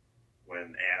then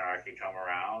when Anarchy come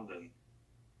around and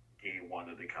he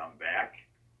wanted to come back,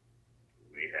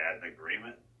 we had an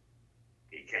agreement.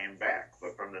 He came back.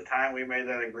 But from the time we made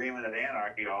that agreement at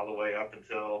Anarchy all the way up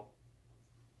until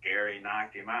Gary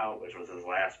knocked him out, which was his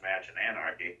last match in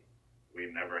Anarchy,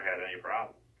 we never had any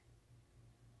problem.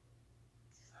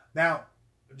 Now,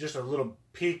 just a little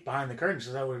peek behind the curtain,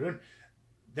 because that we're doing.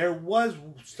 There was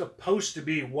supposed to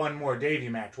be one more Davey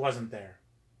match, wasn't there?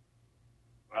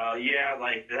 Well, yeah,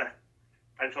 like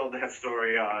I told that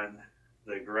story on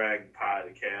the Greg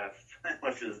podcast,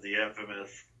 which is the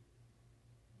infamous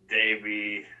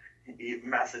Davey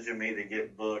messaging me to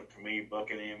get booked, me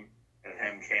booking him, and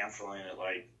him canceling at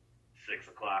like 6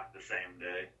 o'clock the same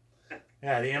day.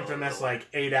 Yeah, the infamous like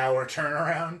 8-hour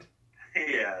turnaround.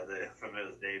 Yeah, the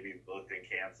infamous Davey booked and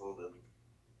canceled, and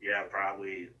yeah,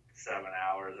 probably 7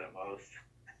 hours at most.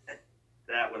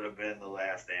 That would have been the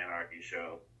last Anarchy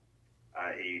show.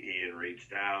 He had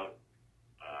reached out.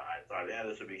 I thought, yeah,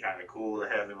 this would be kind of cool to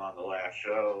have him on the last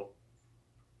show.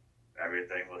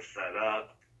 Everything was set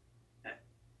up,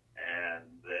 and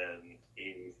then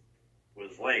he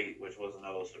was late, which was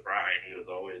no surprise. He was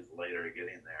always later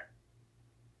getting there.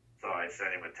 So I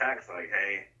sent him a text like,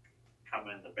 hey, come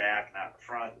in the back, not the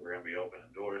front. We're going to be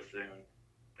opening doors soon.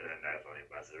 And then that's when he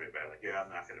messaged me back like, yeah, I'm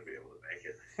not going to be able to make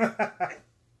it. I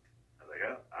was like,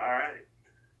 oh, all right.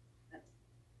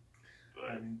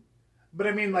 But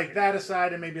I mean, like, that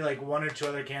aside, and maybe like one or two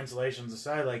other cancellations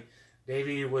aside, like,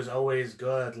 Davey was always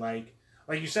good. Like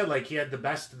you said, like, he had the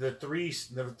best of the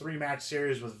three match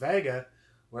series with Vega,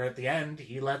 where at the end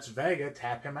he lets Vega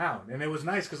tap him out. And it was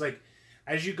nice because, like,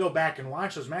 as you go back and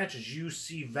watch those matches, you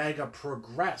see Vega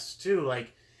progress too.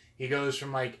 Like, he goes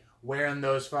from like wearing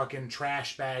those fucking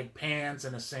trash bag pants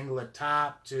and a singlet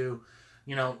top to,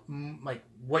 you know, like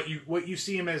what you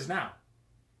see him as now.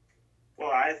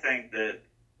 Well, I think that,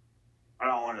 I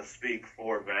don't want to speak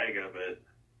for Vega, but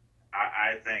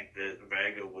I think that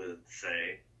Vega would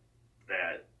say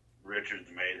that Richards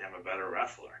made him a better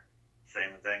wrestler.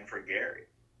 Same thing for Gary.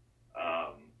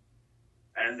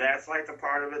 And that's like the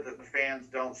part of it that the fans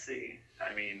don't see.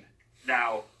 I mean,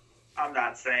 now, I'm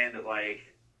not saying that like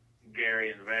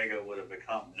Gary and Vega would have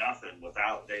become nothing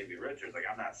without Davey Richards. Like,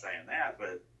 I'm not saying that,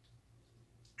 but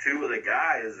two of the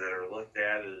guys that are looked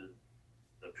at as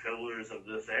the pillars of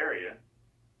this area,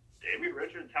 Davey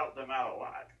Richards helped them out a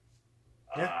lot.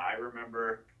 Yeah. I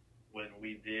remember when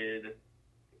we did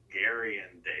Gary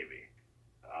and Davey.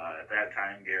 At that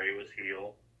time, Gary was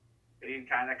heel. He'd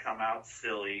kind of come out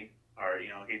silly, or, you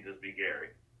know, he'd just be Gary.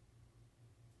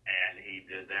 And he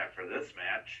did that for this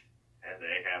match, and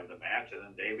they have the match, and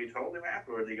then Davey told him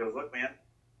afterwards, he goes, look, man,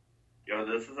 you know,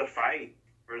 this is a fight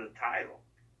for the title.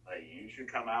 Like, you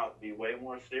should come out and be way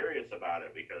more serious about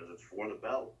it because it's for the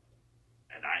belt.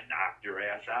 And I knocked your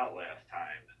ass out last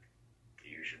time.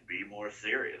 You should be more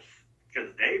serious.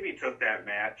 Because Davey took that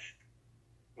match,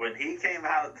 when he came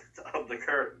out of the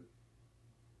curtain,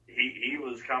 he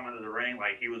was coming to the ring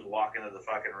like he was walking to the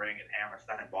fucking ring at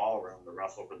Hammerstein Ballroom to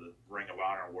wrestle for the Ring of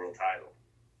Honor World title.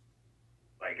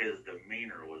 Like, his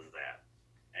demeanor was that.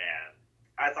 And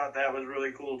I thought that was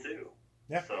really cool, too.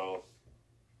 Yeah. So,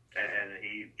 and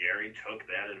Gary took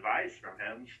that advice from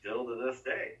him still to this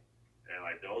day. And,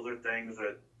 like, those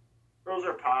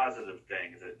are positive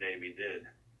things that Davey did.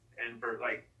 And for,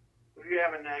 like, if you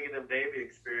have a negative Davey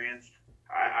experience,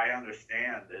 I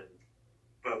understand it.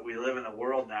 But we live in a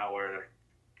world now where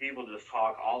people just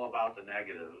talk all about the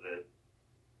negative. That,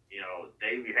 you know,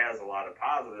 Davey has a lot of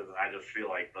positives, and I just feel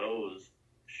like those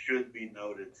should be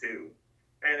noted too.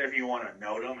 And if you want to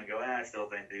note them and go, I still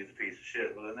think Dave's a piece of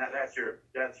shit, well, then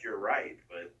that's your right.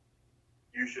 But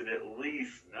you should at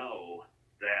least know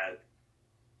that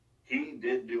he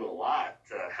did do a lot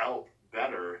to help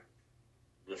better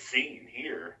the scene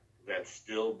here that's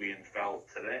still being felt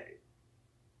today.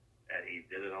 And he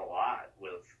did it a lot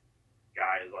with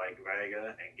guys like Vega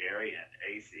and Gary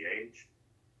and ACH.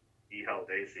 He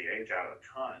helped ACH out a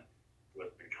ton with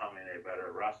becoming a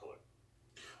better wrestler.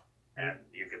 And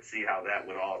you could see how that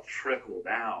would all trickle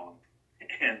down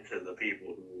into the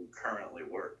people who currently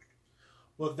work.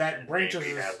 Well, that branches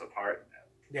has a part in that.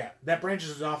 Yeah, that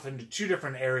branches off into two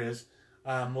different areas.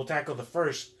 We'll tackle the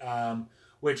first,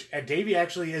 which at Davey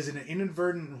actually is an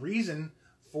inadvertent reason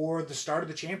for the start of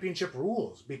the championship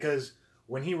rules, because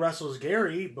when he wrestles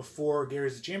Gary before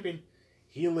Gary's the champion,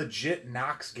 he legit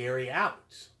knocks Gary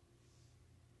out.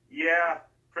 Yeah,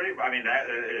 pretty. I mean,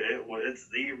 it's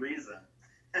the reason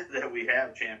that we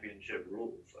have championship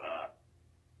rules.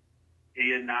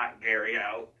 He had knocked Gary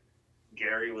out.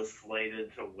 Gary was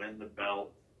slated to win the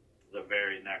belt the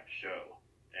very next show,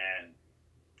 and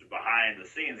behind the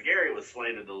scenes, Gary was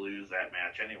slated to lose that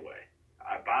match anyway.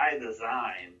 By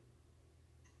design,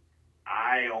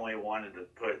 I only wanted to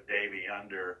put Davey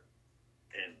under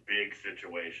in big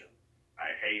situations. I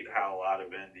hate how a lot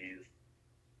of indies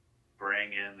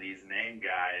bring in these name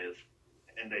guys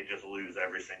and they just lose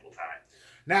every single time.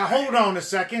 Now, hold on a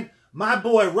second. My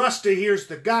boy Rusty here's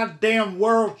the goddamn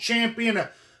world champion of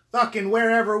fucking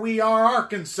wherever we are,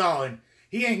 Arkansas, and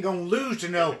he ain't gonna lose to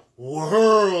no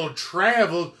world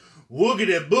traveled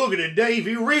woogity boogity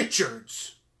Davey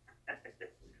Richards.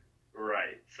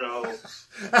 Right. So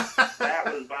that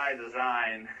was by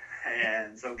design,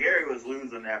 and so Gary was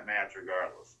losing that match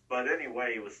regardless. But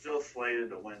anyway, he was still slated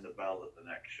to win the belt at the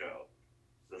next show.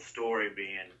 The story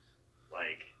being,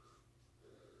 like,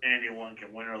 anyone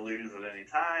can win or lose at any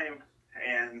time,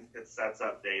 and it sets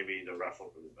up Davey to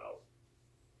wrestle for the belt.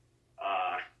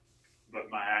 But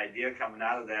my idea coming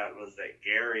out of that was that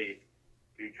Gary,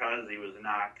 because he was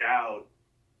knocked out,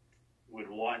 would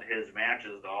want his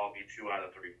matches to all be 2 out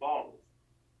of 3 falls.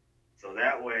 So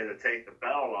that way, to take the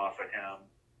belt off of him,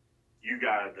 you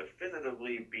got to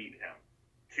definitively beat him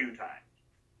 2 times.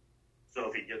 So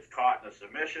if he gets caught in a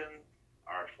submission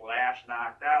or flash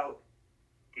knocked out,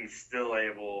 he's still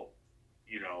able,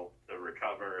 to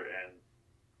recover and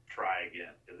try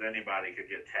again. Because anybody could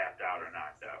get tapped out or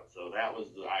knocked out. So that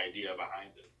was the idea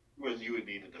behind it, was you would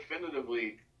need to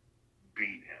definitively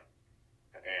beat him.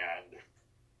 And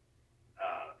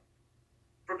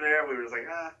from there, we were just like,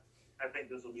 I think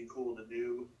this will be cool to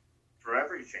do for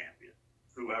every champion.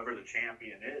 Whoever the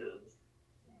champion is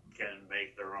can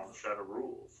make their own set of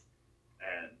rules.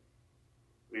 and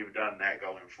we've done that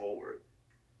going forward.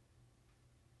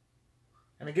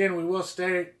 And again, we will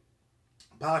state,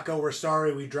 Paco, we're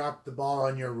sorry we dropped the ball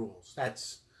on your rules.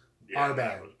 That's our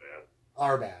bad. That was bad.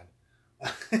 Our bad.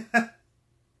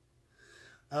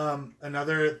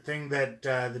 Another thing that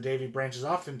the Davy branches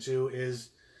off into is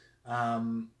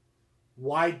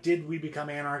why did we become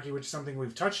Anarchy, which is something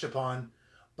we've touched upon,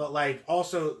 but like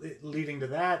also leading to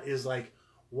that is like,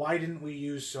 why didn't we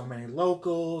use so many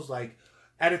locals? Like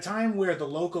at a time where the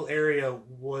local area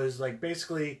was like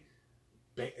basically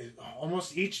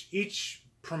almost each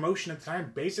promotion at the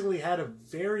time basically had a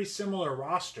very similar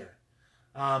roster.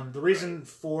 The reason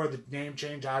for the name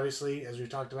change, obviously, as we've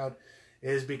talked about,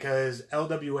 is because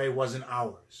LWA wasn't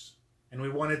ours. And we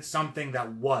wanted something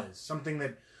that was. Something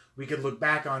that we could look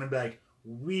back on and be like,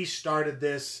 we started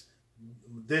this.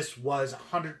 This was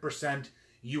 100%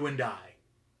 you and I.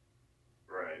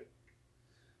 Right.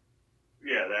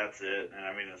 Yeah, that's it. And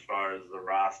I mean, as far as the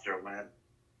roster went,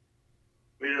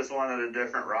 we just wanted a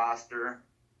different roster.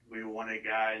 We wanted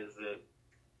guys that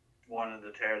wanted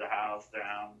to tear the house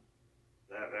down.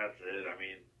 That's it. I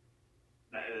mean,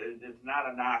 it's not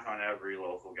a knock on every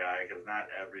local guy, because not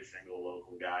every single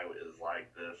local guy is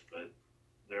like this, but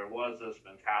there was this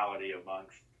mentality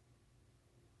amongst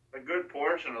a good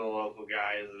portion of the local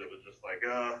guys that it was just like,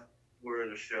 we're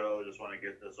at a show, just want to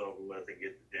get this over with and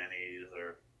get to Denny's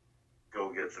or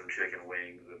go get some chicken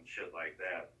wings and shit like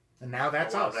that. And now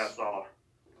that's us. That's all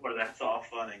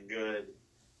fun and good.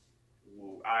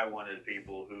 I wanted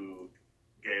people who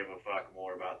gave a fuck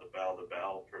more about the bell to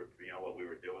bell for what we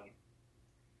were doing,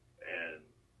 and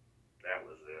that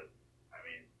was it.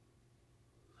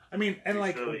 I mean, and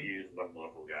like still used some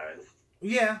local guys.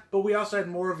 Yeah, but we also had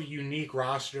more of a unique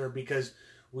roster because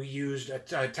we used a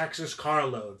Texas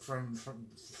carload from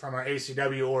our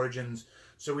ACW origins.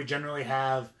 So we generally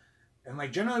have, and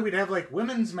like generally we'd have like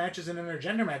women's matches and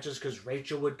intergender matches because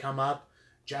Rachel would come up,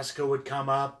 Jessica would come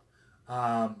up,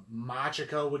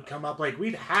 Machiko would come up. Like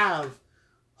we'd have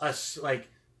us like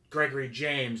Gregory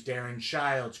James, Darren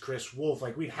Childs, Chris Wolf.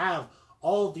 Like we'd have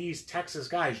all these Texas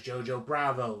guys, JoJo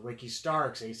Bravo, Ricky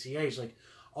Starks, ACH. Like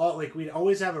all like we'd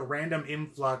always have a random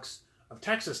influx of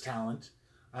Texas talent.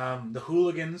 The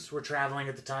Hooligans were traveling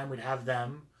at the time. We'd have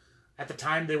them. At the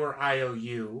time, they were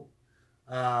IOU.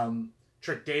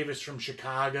 Trick Davis from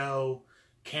Chicago,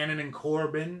 Cannon and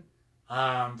Corbin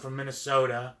from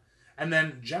Minnesota. And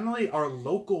then generally our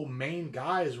local main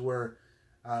guys were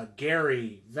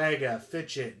Gary, Vega,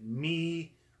 Fitchett,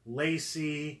 me,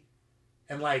 Lacey,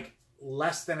 and like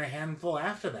less than a handful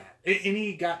after that.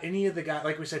 Any of the guys,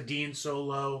 like we said, Dean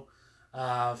Solo,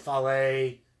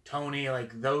 Fale, Tony,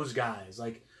 like those guys.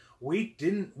 Like we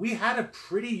had a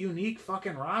pretty unique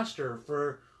fucking roster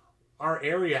for our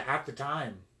area at the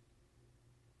time.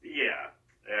 Yeah,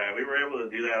 we were able to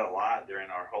do that a lot during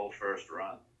our whole first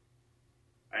run.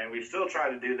 And we still try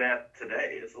to do that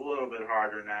today. It's a little bit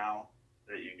harder now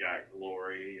that you got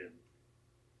Glory and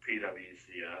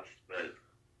PWCS, but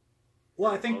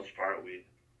well, I for think the most part we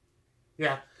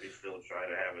still try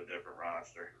to have a different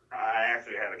roster. I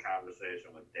actually had a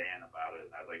conversation with Dan about it.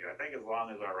 I was like, I think as long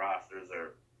as our rosters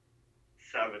are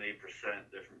 70%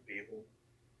 different people,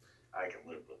 I can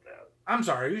live with that. I'm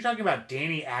sorry, are you talking about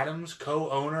Danny Adams,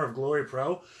 co-owner of Glory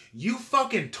Pro? You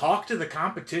fucking talk to the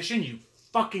competition, you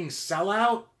fucking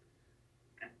sellout?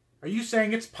 Are you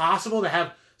saying it's possible to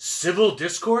have civil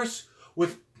discourse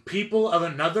with people of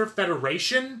another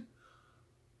federation?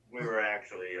 We were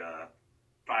actually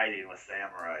fighting with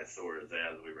samurai swords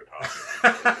as we were talking.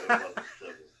 It wasn't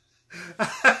civil.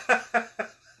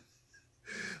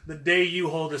 The day you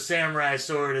hold a samurai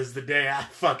sword is the day I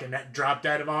fucking dropped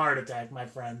out of a heart attack, my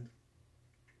friend.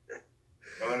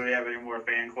 Oh, do we have any more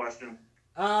fan questions?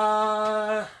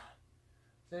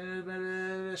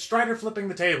 Strider flipping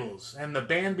the tables and the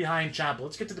band behind Ciampa.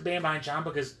 Let's get to the band behind Ciampa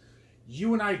because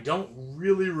you and I don't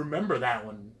really remember that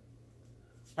one.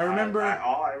 I remember.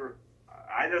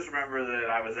 I just remember that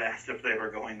I was asked if they were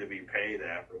going to be paid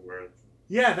afterwards.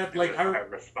 Yeah, that like my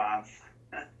response.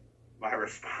 My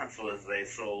response was they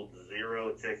sold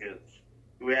 0 tickets.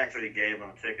 We actually gave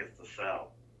them tickets to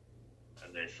sell,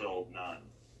 and they sold none.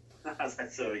 I was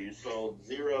like, so you sold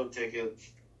 0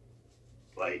 tickets?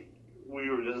 Like,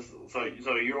 we were just so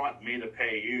you want me to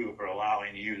pay you for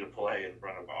allowing you to play in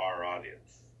front of our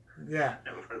audience? Yeah.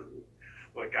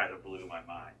 What kind of blew my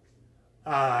mind.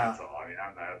 That's all. I mean,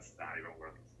 that's not even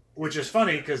worth it. Which is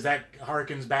funny because that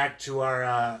harkens back to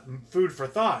our food for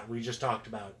thought we just talked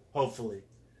about. Hopefully.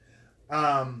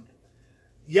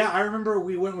 Yeah, I remember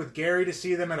we went with Gary to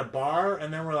see them at a bar,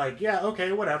 and then we're like, yeah,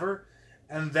 okay, whatever.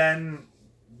 And then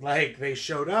Like, they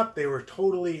showed up, they were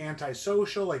totally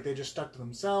antisocial, like they just stuck to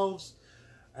themselves.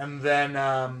 And then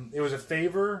it was a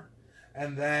favor.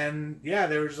 And then, yeah,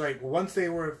 they were just like, once they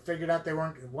were figured out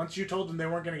once you told them they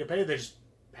weren't going to get paid, they just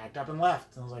packed up and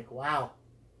left. And I was like, wow.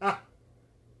 Ah.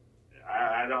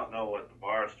 I don't know what the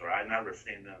bar store. I never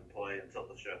seen them play until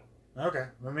the show. Okay.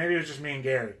 Well, maybe it was just me and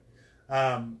Gary.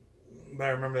 But I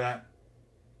remember that.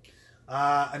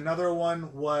 Another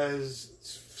one was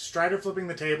Strider flipping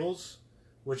the tables,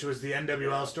 which was the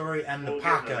NWL story, and the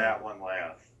Paco. Get to that one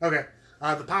last. Okay.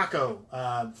 The Paco,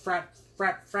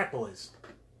 frat boys.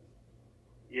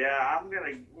 Yeah,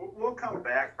 we'll come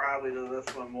back probably to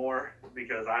this one more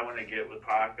because I want to get with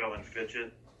Paco and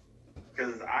Fitchett.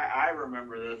 Because I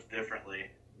remember this differently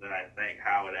than I think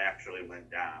how it actually went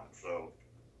down. So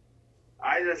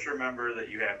I just remember that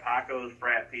you had Paco's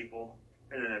frat people,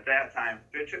 and then at that time,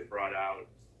 Fitchett brought out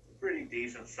a pretty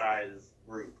decent-sized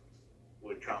group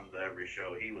would come to every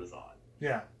show he was on.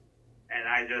 Yeah. And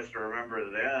I just remember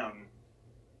them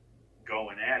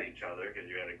going at each other because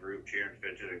you had a group cheering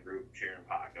Fitchett, a group cheering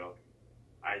Paco.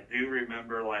 I do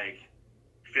remember, like,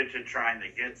 Fitchett trying to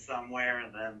get somewhere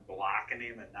and then blocking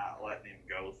him and not letting him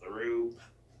go through.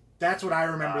 That's what I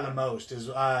remember the most. Is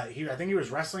I think he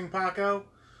was wrestling Paco,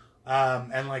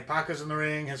 and like Paco's in the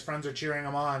ring, his friends are cheering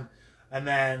him on, and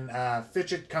then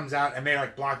Fitchett comes out and they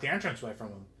like block the entranceway from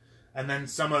him, and then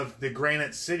some of the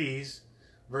Granite Cities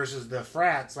versus the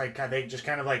frats, like they just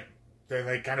kind of like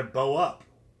they kind of bow up.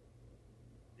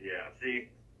 Yeah, see,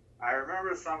 I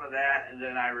remember some of that, and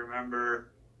then I remember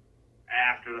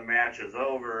after the match is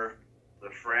over, the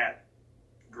frat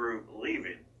group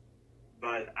leaving.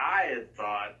 But I had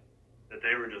thought that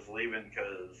they were just leaving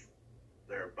because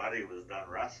their buddy was done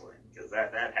wrestling. Because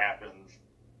that happens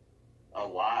a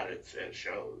lot at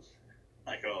shows.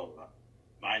 Like, oh,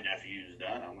 my nephew's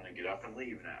done, I'm going to get up and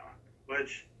leave now.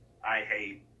 Which I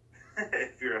hate.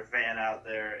 If you're a fan out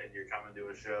there and you're coming to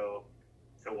a show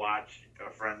to watch a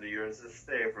friend of yours, just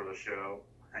stay for the show.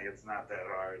 Like, it's not that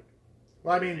hard.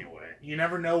 Well, I mean, anyway, you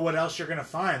never know what else you're going to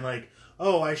find. Like,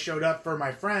 oh, I showed up for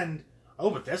my friend.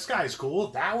 Oh, but this guy's cool.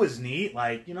 That was neat.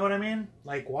 Like, you know what I mean?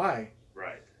 Like, why?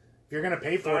 Right. If you're going to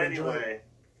pay for it, enjoy it. Anyway,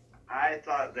 I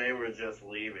thought they were just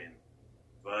leaving.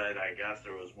 But I guess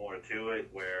there was more to it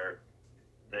where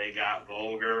they got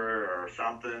vulgar or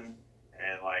something.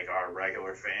 And, like, our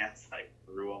regular fans, like,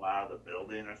 threw them out of the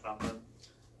building or something.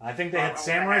 I think they had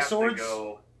samurai swords.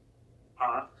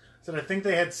 Huh? So I think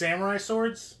they had samurai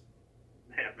swords.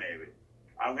 Yeah, maybe.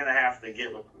 I'm going to have to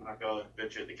get with Paco and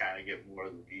Fitchett to kind of get more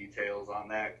of the details on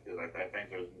that, because I think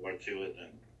there's more to it than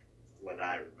what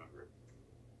I remember.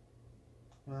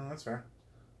 Well, that's fair.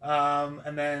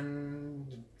 And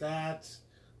then the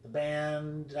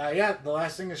band, the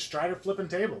last thing is Strider flipping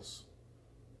tables.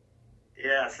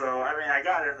 Yeah, so, I mean, I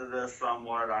got into this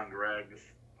somewhat on Greg's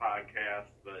podcast,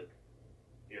 but,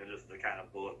 you know, just to kind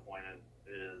of bullet point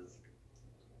it is,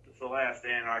 it's the last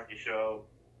Anarchy show.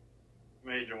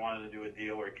 Major wanted to do a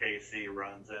deal where KC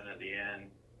runs in at the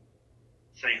end.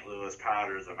 St. Louis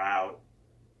powders him out.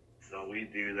 So we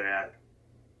do that.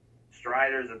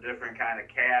 Strider's a different kind of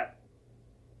cat.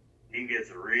 He gets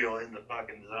real in the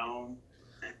fucking zone.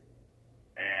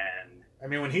 And I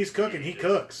mean, when he's cooking, he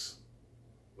cooks.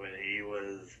 When he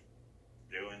was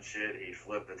doing shit, he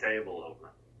flipped the table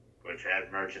over, which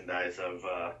had merchandise of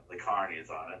the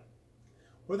Carnies on it.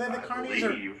 Were they the Carnies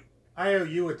or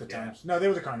IOU at the time? No, they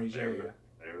were the Carnies. They were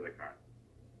the Carnies.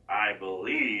 I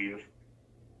believe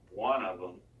one of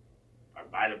them, or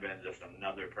might have been just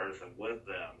another person with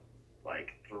them,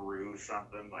 like threw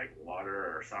something like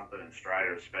water or something in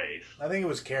Strider's face. I think it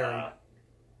was Carrie.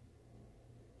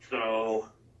 So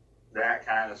that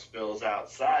kind of spills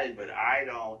outside, but I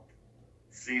don't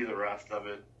see the rest of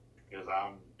it because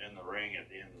I'm in the ring at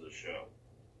the end of the show.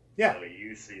 Yeah. So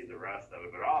you see the rest of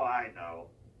it. But all I know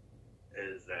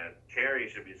is that Carrie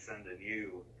should be sending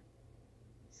you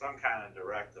some kind of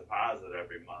direct deposit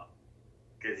every month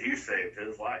because you saved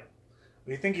his life.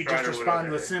 You think he just respond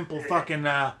to a simple fucking...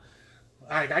 I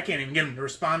can't even get him to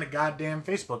respond to goddamn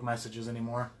Facebook messages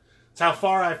anymore. It's how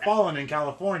far I've fallen in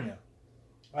California.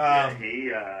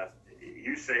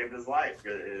 You saved his life.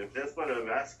 If this would have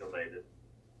escalated,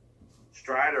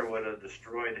 Strider would have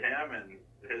destroyed him and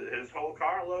his whole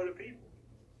carload of people.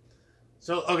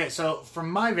 So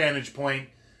from my vantage point,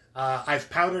 I've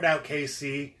powdered out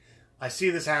KC. I see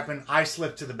this happen. I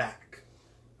slip to the back.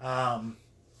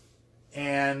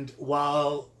 And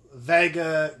while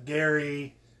Vega,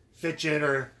 Gary, Fitchett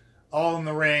are all in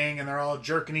the ring and they're all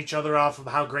jerking each other off of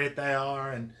how great they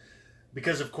are, and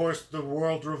because of course the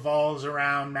world revolves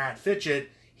around Matt Fitchett,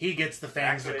 he gets the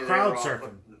fans to crowd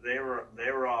surfing. They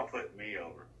were all putting me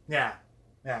over. Yeah.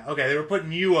 Yeah, okay, they were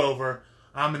putting you over.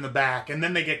 I'm in the back, and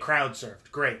then they get crowd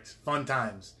surfed. Great, fun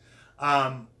times.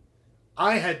 I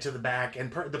head to the back,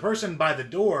 and the person by the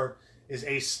door is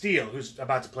Ace Steel, who's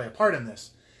about to play a part in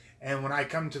this. And when I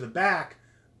come to the back,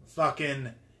 fucking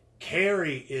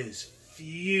Kerry is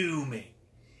fuming.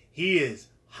 He's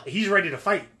ready to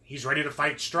fight. He's ready to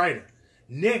fight Strider.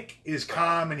 Nick is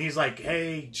calm, and he's like,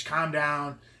 hey, just calm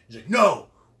down. He's like, no,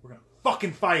 we're going to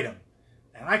fucking fight him.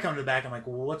 And I come to the back, I'm like,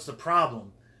 well, what's the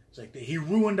problem? It's like, he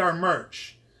ruined our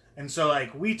merch. And so,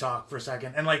 like, we talk for a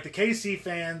second. And, like, the KC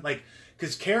fan, like,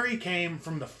 because Kerry came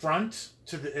from the front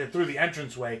to the through the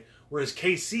entranceway, whereas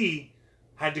KC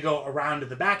had to go around to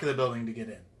the back of the building to get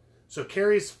in. So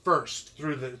Kerry's first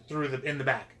through the in the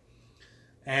back.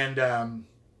 And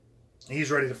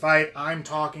he's ready to fight. I'm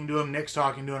talking to him. Nick's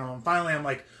talking to him. And finally, I'm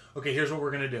like, okay, here's what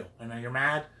we're going to do. I know you're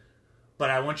mad, but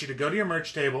I want you to go to your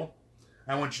merch table.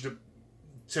 I want you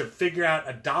to figure out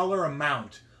a dollar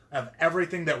amount of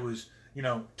everything that was,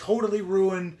 totally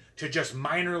ruined to just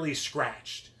minorly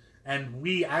scratched. And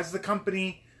we, as the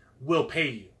company, will pay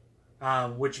you.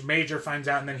 Which Major finds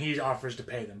out, and then he offers to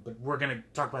pay them. But we're going to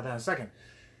talk about that in a second.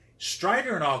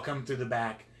 Strider and all come through the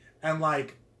back, and,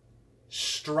 like,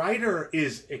 Strider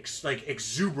is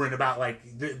exuberant about, like,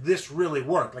 this really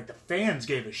worked. Like, the fans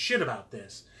gave a shit about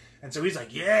this. And so he's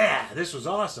like, yeah, this was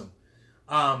awesome.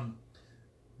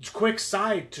 Quick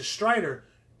side to Strider.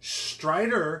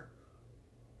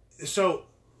 So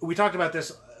we talked about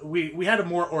this. We had a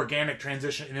more organic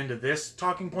transition into this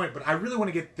talking point, but I really want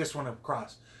to get this one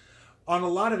across. On a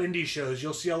lot of indie shows,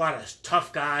 you'll see a lot of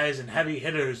tough guys and heavy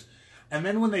hitters, and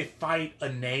then when they fight a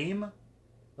name,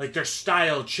 like, their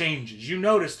style changes. You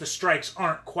notice the strikes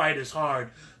aren't quite as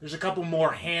hard. There's a couple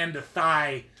more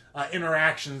hand-to-thigh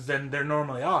interactions than there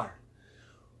normally are.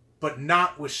 But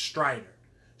not with Strider.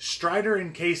 Strider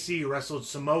and KC wrestled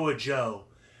Samoa Joe,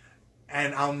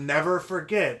 and I'll never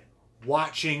forget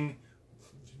watching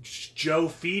Joe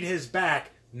feed his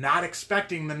back, not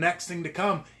expecting the next thing to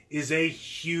come is a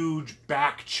huge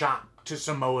back chop to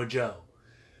Samoa Joe.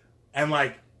 And,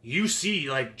 like, you see,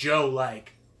 like, Joe,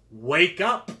 like, wake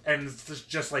up, and it's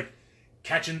just, like,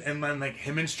 catching, and then, like,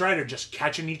 him and Strider just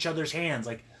catching each other's hands.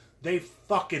 Like, they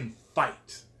fucking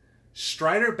fight.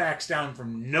 Strider backs down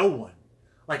from no one.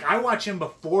 Like, I watch him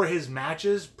before his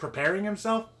matches, preparing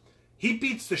himself. He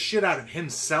beats the shit out of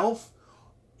himself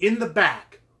in the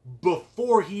back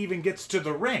before he even gets to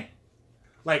the ring.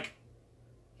 Like,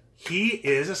 he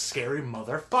is a scary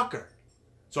motherfucker.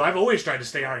 So I've always tried to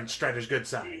stay on Strider's good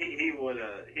side. He would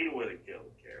have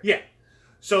killed Kerry. Yeah.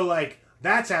 So, like,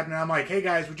 that's happening. I'm like, hey,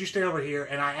 guys, would you stay over here?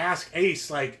 And I ask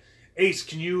Ace, like, Ace,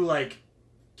 can you, like,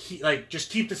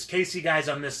 just keep this KC guys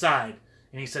on this side?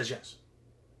 And he says yes.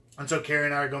 And so Kerry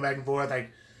and I are going back and forth,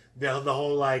 like, the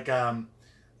whole, like,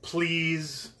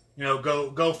 please,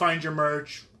 go find your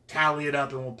merch, tally it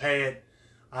up, and we'll pay it.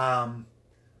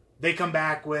 They come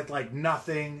back with, like,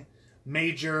 nothing.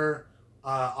 Major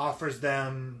offers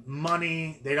them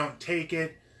money. They don't take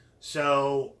it.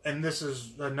 So, and this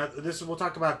is we'll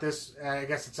talk about this, I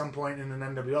guess, at some point in an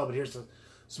NWL, but here's a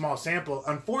small sample.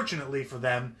 Unfortunately for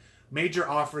them, Major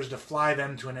offers to fly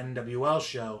them to an NWL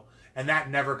show, and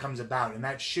that never comes about. And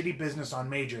that's shitty business on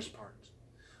Major's part.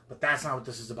 But that's not what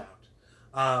this is about.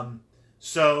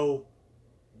 So,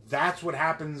 that's what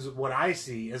happens, what I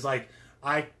see, is, like,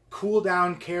 I cool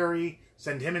down Kerry,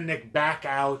 send him and Nick back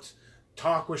out,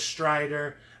 talk with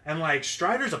Strider, and, like,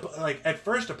 Strider's, like, at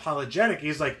first apologetic.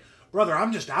 He's like, brother,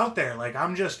 I'm just out there. Like,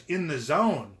 I'm just in the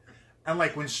zone. And,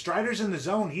 like, when Strider's in the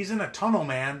zone, he's in a tunnel,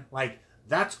 man. Like,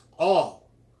 that's all.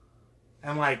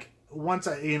 And, like, once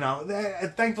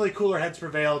thankfully cooler heads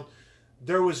prevailed.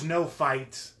 There was no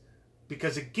fight.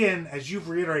 Because, again, as you've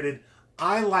reiterated,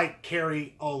 I like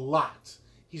Kerry a lot.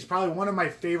 He's probably one of my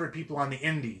favorite people on the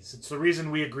indies. It's the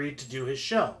reason we agreed to do his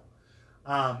show.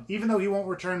 Even though he won't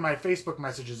return my Facebook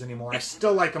messages anymore, I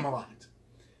still like him a lot.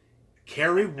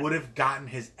 Kerry would have gotten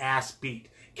his ass beat.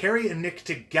 Kerry and Nick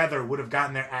together would have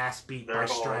gotten their ass beat by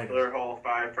Strider. Their whole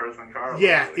 5-person car.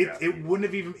 Yeah, it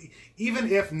wouldn't have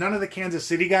even if none of the Kansas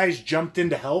City guys jumped in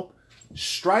to help,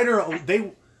 Strider,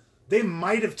 they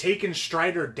might have taken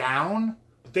Strider down,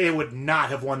 but they would not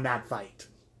have won that fight.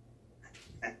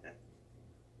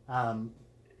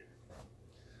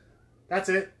 That's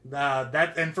it.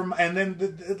 And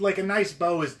then like a nice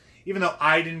bow is, even though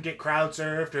I didn't get crowd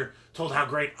surfed or told how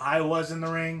great I was in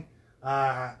the ring,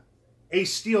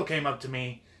 Ace Steel came up to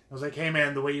me and was like, "Hey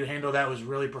man, the way you handled that was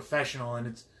really professional, and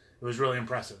it was really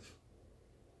impressive."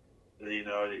 Did you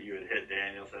know that you had hit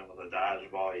Danielson with a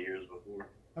dodgeball years before?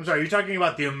 I'm sorry, you're talking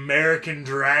about the American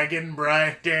Dragon,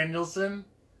 Bryan Danielson?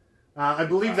 I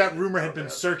believe that rumor had been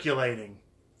circulating.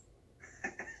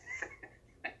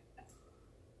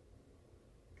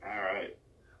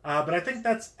 But I think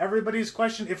that's everybody's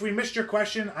question. If we missed your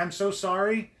question, I'm so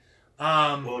sorry.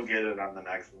 We'll get it on the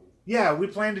next one. Yeah, we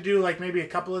plan to do like maybe a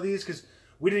couple of these because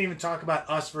we didn't even talk about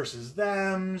us versus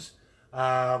thems.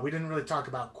 We didn't really talk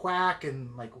about Quack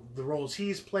and like the roles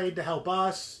he's played to help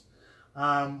us.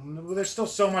 There's still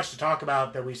so much to talk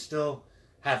about that we still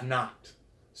have not.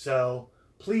 So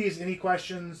please, any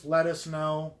questions, let us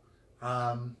know.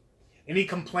 Any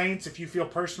complaints, if you feel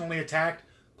personally attacked,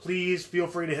 please feel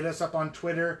free to hit us up on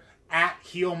Twitter at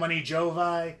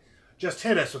HeelMoneyJovi. Just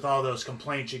hit us with all those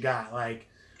complaints you got. Like,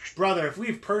 brother, if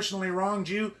we've personally wronged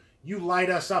you, you light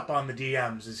us up on the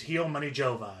DMs as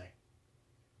HeelMoneyJovi.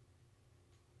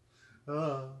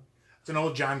 It's an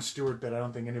old Jon Stewart bit I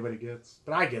don't think anybody gets,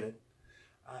 but I get it.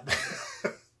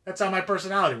 That's how my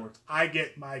personality works. I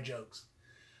get my jokes.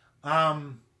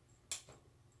 Oh,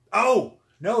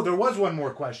 no, there was one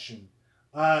more question.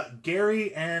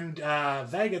 Gary and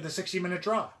Vega, the 60-minute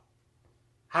draw.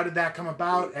 How did that come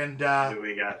about? And do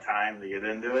we got time to get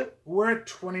into it? We're at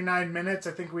 29 minutes.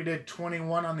 I think we did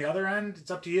 21 on the other end.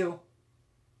 It's up to you.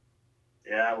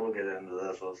 Yeah, we'll get into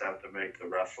this. We'll just have to make the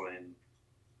wrestling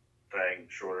thing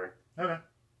shorter. Okay.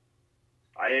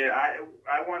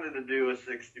 I wanted to do a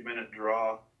 60-minute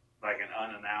draw, like an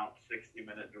unannounced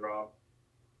 60-minute draw,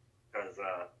 because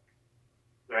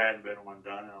there hadn't been one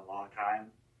done in a long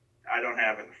time. I don't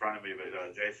have it in front of me,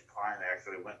 but Jason Klein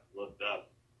actually went and looked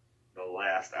up the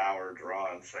last hour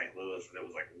draw in St. Louis, and it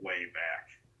was like way back,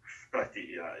 like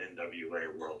the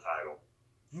NWA World Title.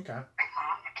 Okay.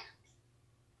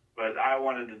 But I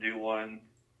wanted to do one,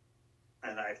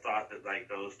 and I thought that like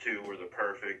those two were the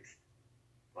perfect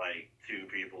like two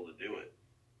people to do it.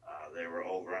 They were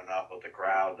over enough with the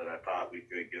crowd that I thought we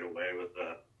could get away with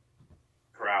the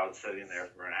crowd sitting there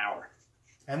for an hour.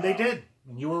 And they did.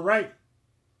 And you were right.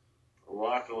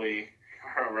 Luckily,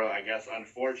 or I guess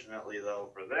unfortunately though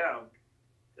for them,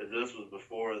 that this was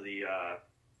before the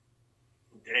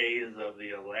days of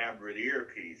the elaborate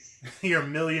earpiece. Your $1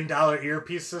 million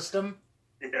earpiece system?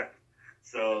 Yeah.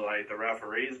 So like the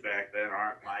referees back then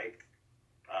aren't mic'd.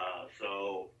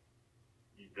 So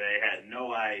they had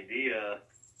no idea,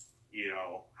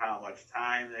 how much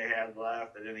time they had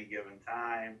left at any given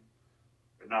time.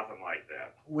 Or nothing like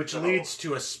that. Which leads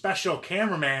to a special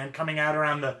cameraman coming out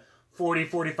around the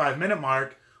 45 minute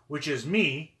mark, which is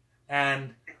me.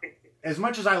 And as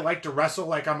much as I like to wrestle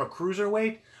like I'm a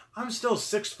cruiserweight, I'm still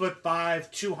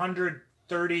 6'5",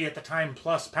 230 at the time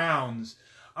plus pounds.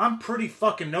 I'm pretty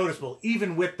fucking noticeable,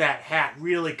 even with that hat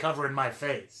really covering my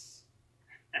face.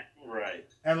 Right.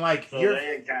 And like so they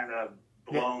had kind of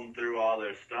blown through all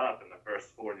their stuff in the first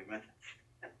 40 minutes.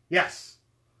 Yes.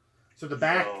 So the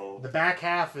back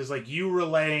half is like you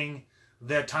relaying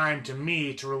their time to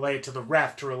me to relay it to the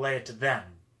ref to relay it to them.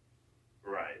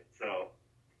 Right. So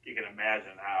you can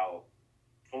imagine how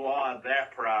flawed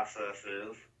that process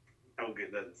is.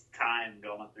 That's time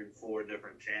going through 4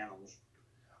 different channels.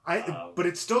 But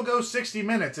it still goes 60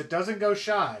 minutes. It doesn't go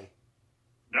shy.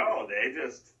 No, they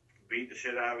just beat the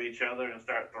shit out of each other and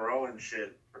start throwing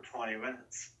shit for 20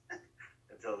 minutes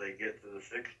until they get to the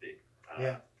 60.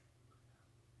 Yeah.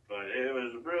 But it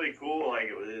was really cool. Like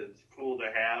it was cool to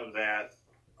have that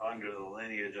under the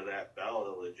lineage of that belt,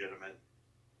 a legitimate,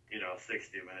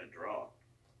 60-minute draw.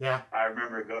 Yeah. I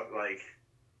remember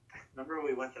remember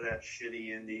we went to that shitty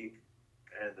indie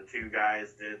and the two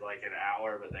guys did like an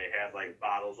hour, but they had like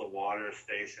bottles of water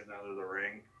stationed under the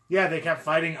ring. Yeah, they kept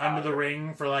fighting under the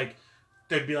ring for like,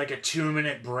 there'd be like a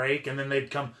 2-minute break and then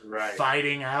they'd come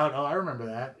fighting out. Oh, I remember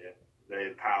that. Yeah. They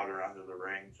had powder under the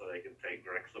ring so they could take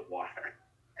drinks of water.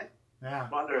 Yeah. I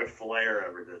wonder if Flair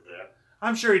ever did that.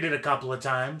 I'm sure he did a couple of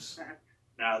times.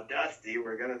 Now, Dusty,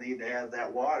 we're going to need to have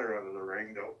that water under the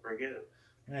ring. Don't forget it.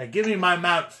 Yeah, give me my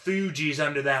Mount Fuji's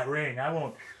under that ring. I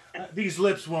won't. These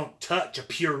lips won't touch a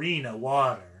Purina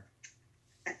water.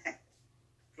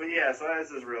 But yeah, so that's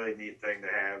just a really neat thing to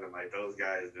have, and like those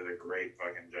guys did a great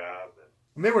fucking job.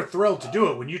 And they were thrilled to do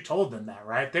it when you told them that,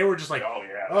 right? They were just like, "Oh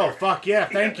yeah, oh fuck yeah,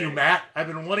 thank you, Matt. I've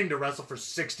been wanting to wrestle for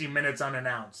 60 minutes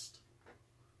unannounced."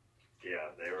 Yeah,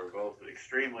 they were both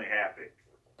extremely happy.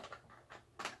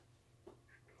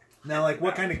 Now, like,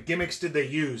 what kind of gimmicks did they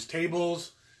use?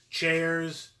 Tables,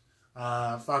 chairs,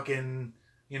 fucking,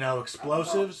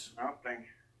 explosives? I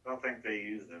don't think they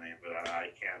used any, but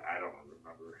I don't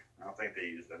remember. I don't think they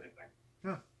used anything.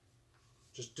 Yeah.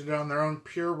 Just did it on their own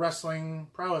pure wrestling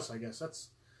prowess, I guess.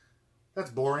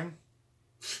 That's boring.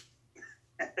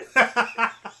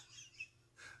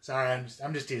 Sorry,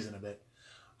 I'm just teasing a bit.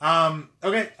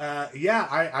 Okay, yeah,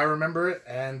 I remember it,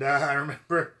 and I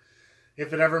remember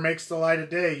if it ever makes the light of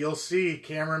day, you'll see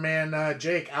cameraman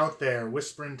Jake out there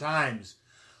whispering times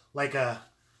like a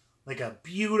like a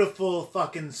beautiful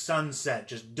fucking sunset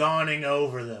just dawning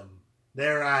over them.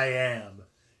 There I am.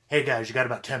 Hey guys, you got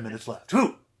about 10 minutes left.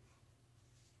 Whoo!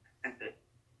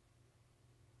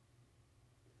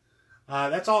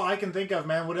 That's all I can think of,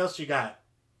 man. What else you got?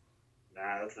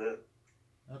 Nah, that's it.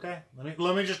 Okay,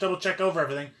 let me just double check over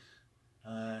everything.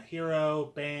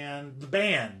 Hero, band, the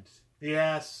band,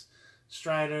 yes.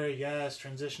 Strider, yes.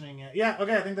 Transitioning, yeah.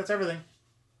 Okay, I think that's everything.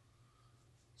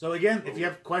 So again, if you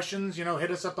have questions, hit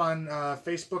us up on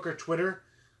Facebook or Twitter.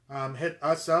 Hit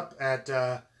us up at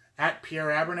Pierre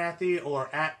Abernathy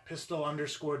or at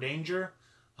Pistol_Danger.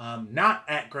 Not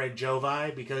at Greg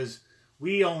Jovi, because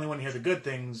we only want to hear the good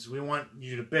things. We want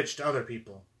you to bitch to other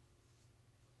people.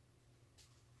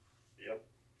 Yep.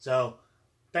 So,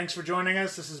 thanks for joining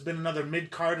us. This has been another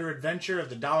Mid-Carter adventure of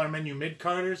the Dollar Menu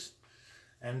Mid-Carters.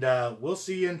 And we'll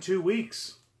see you in 2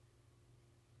 weeks.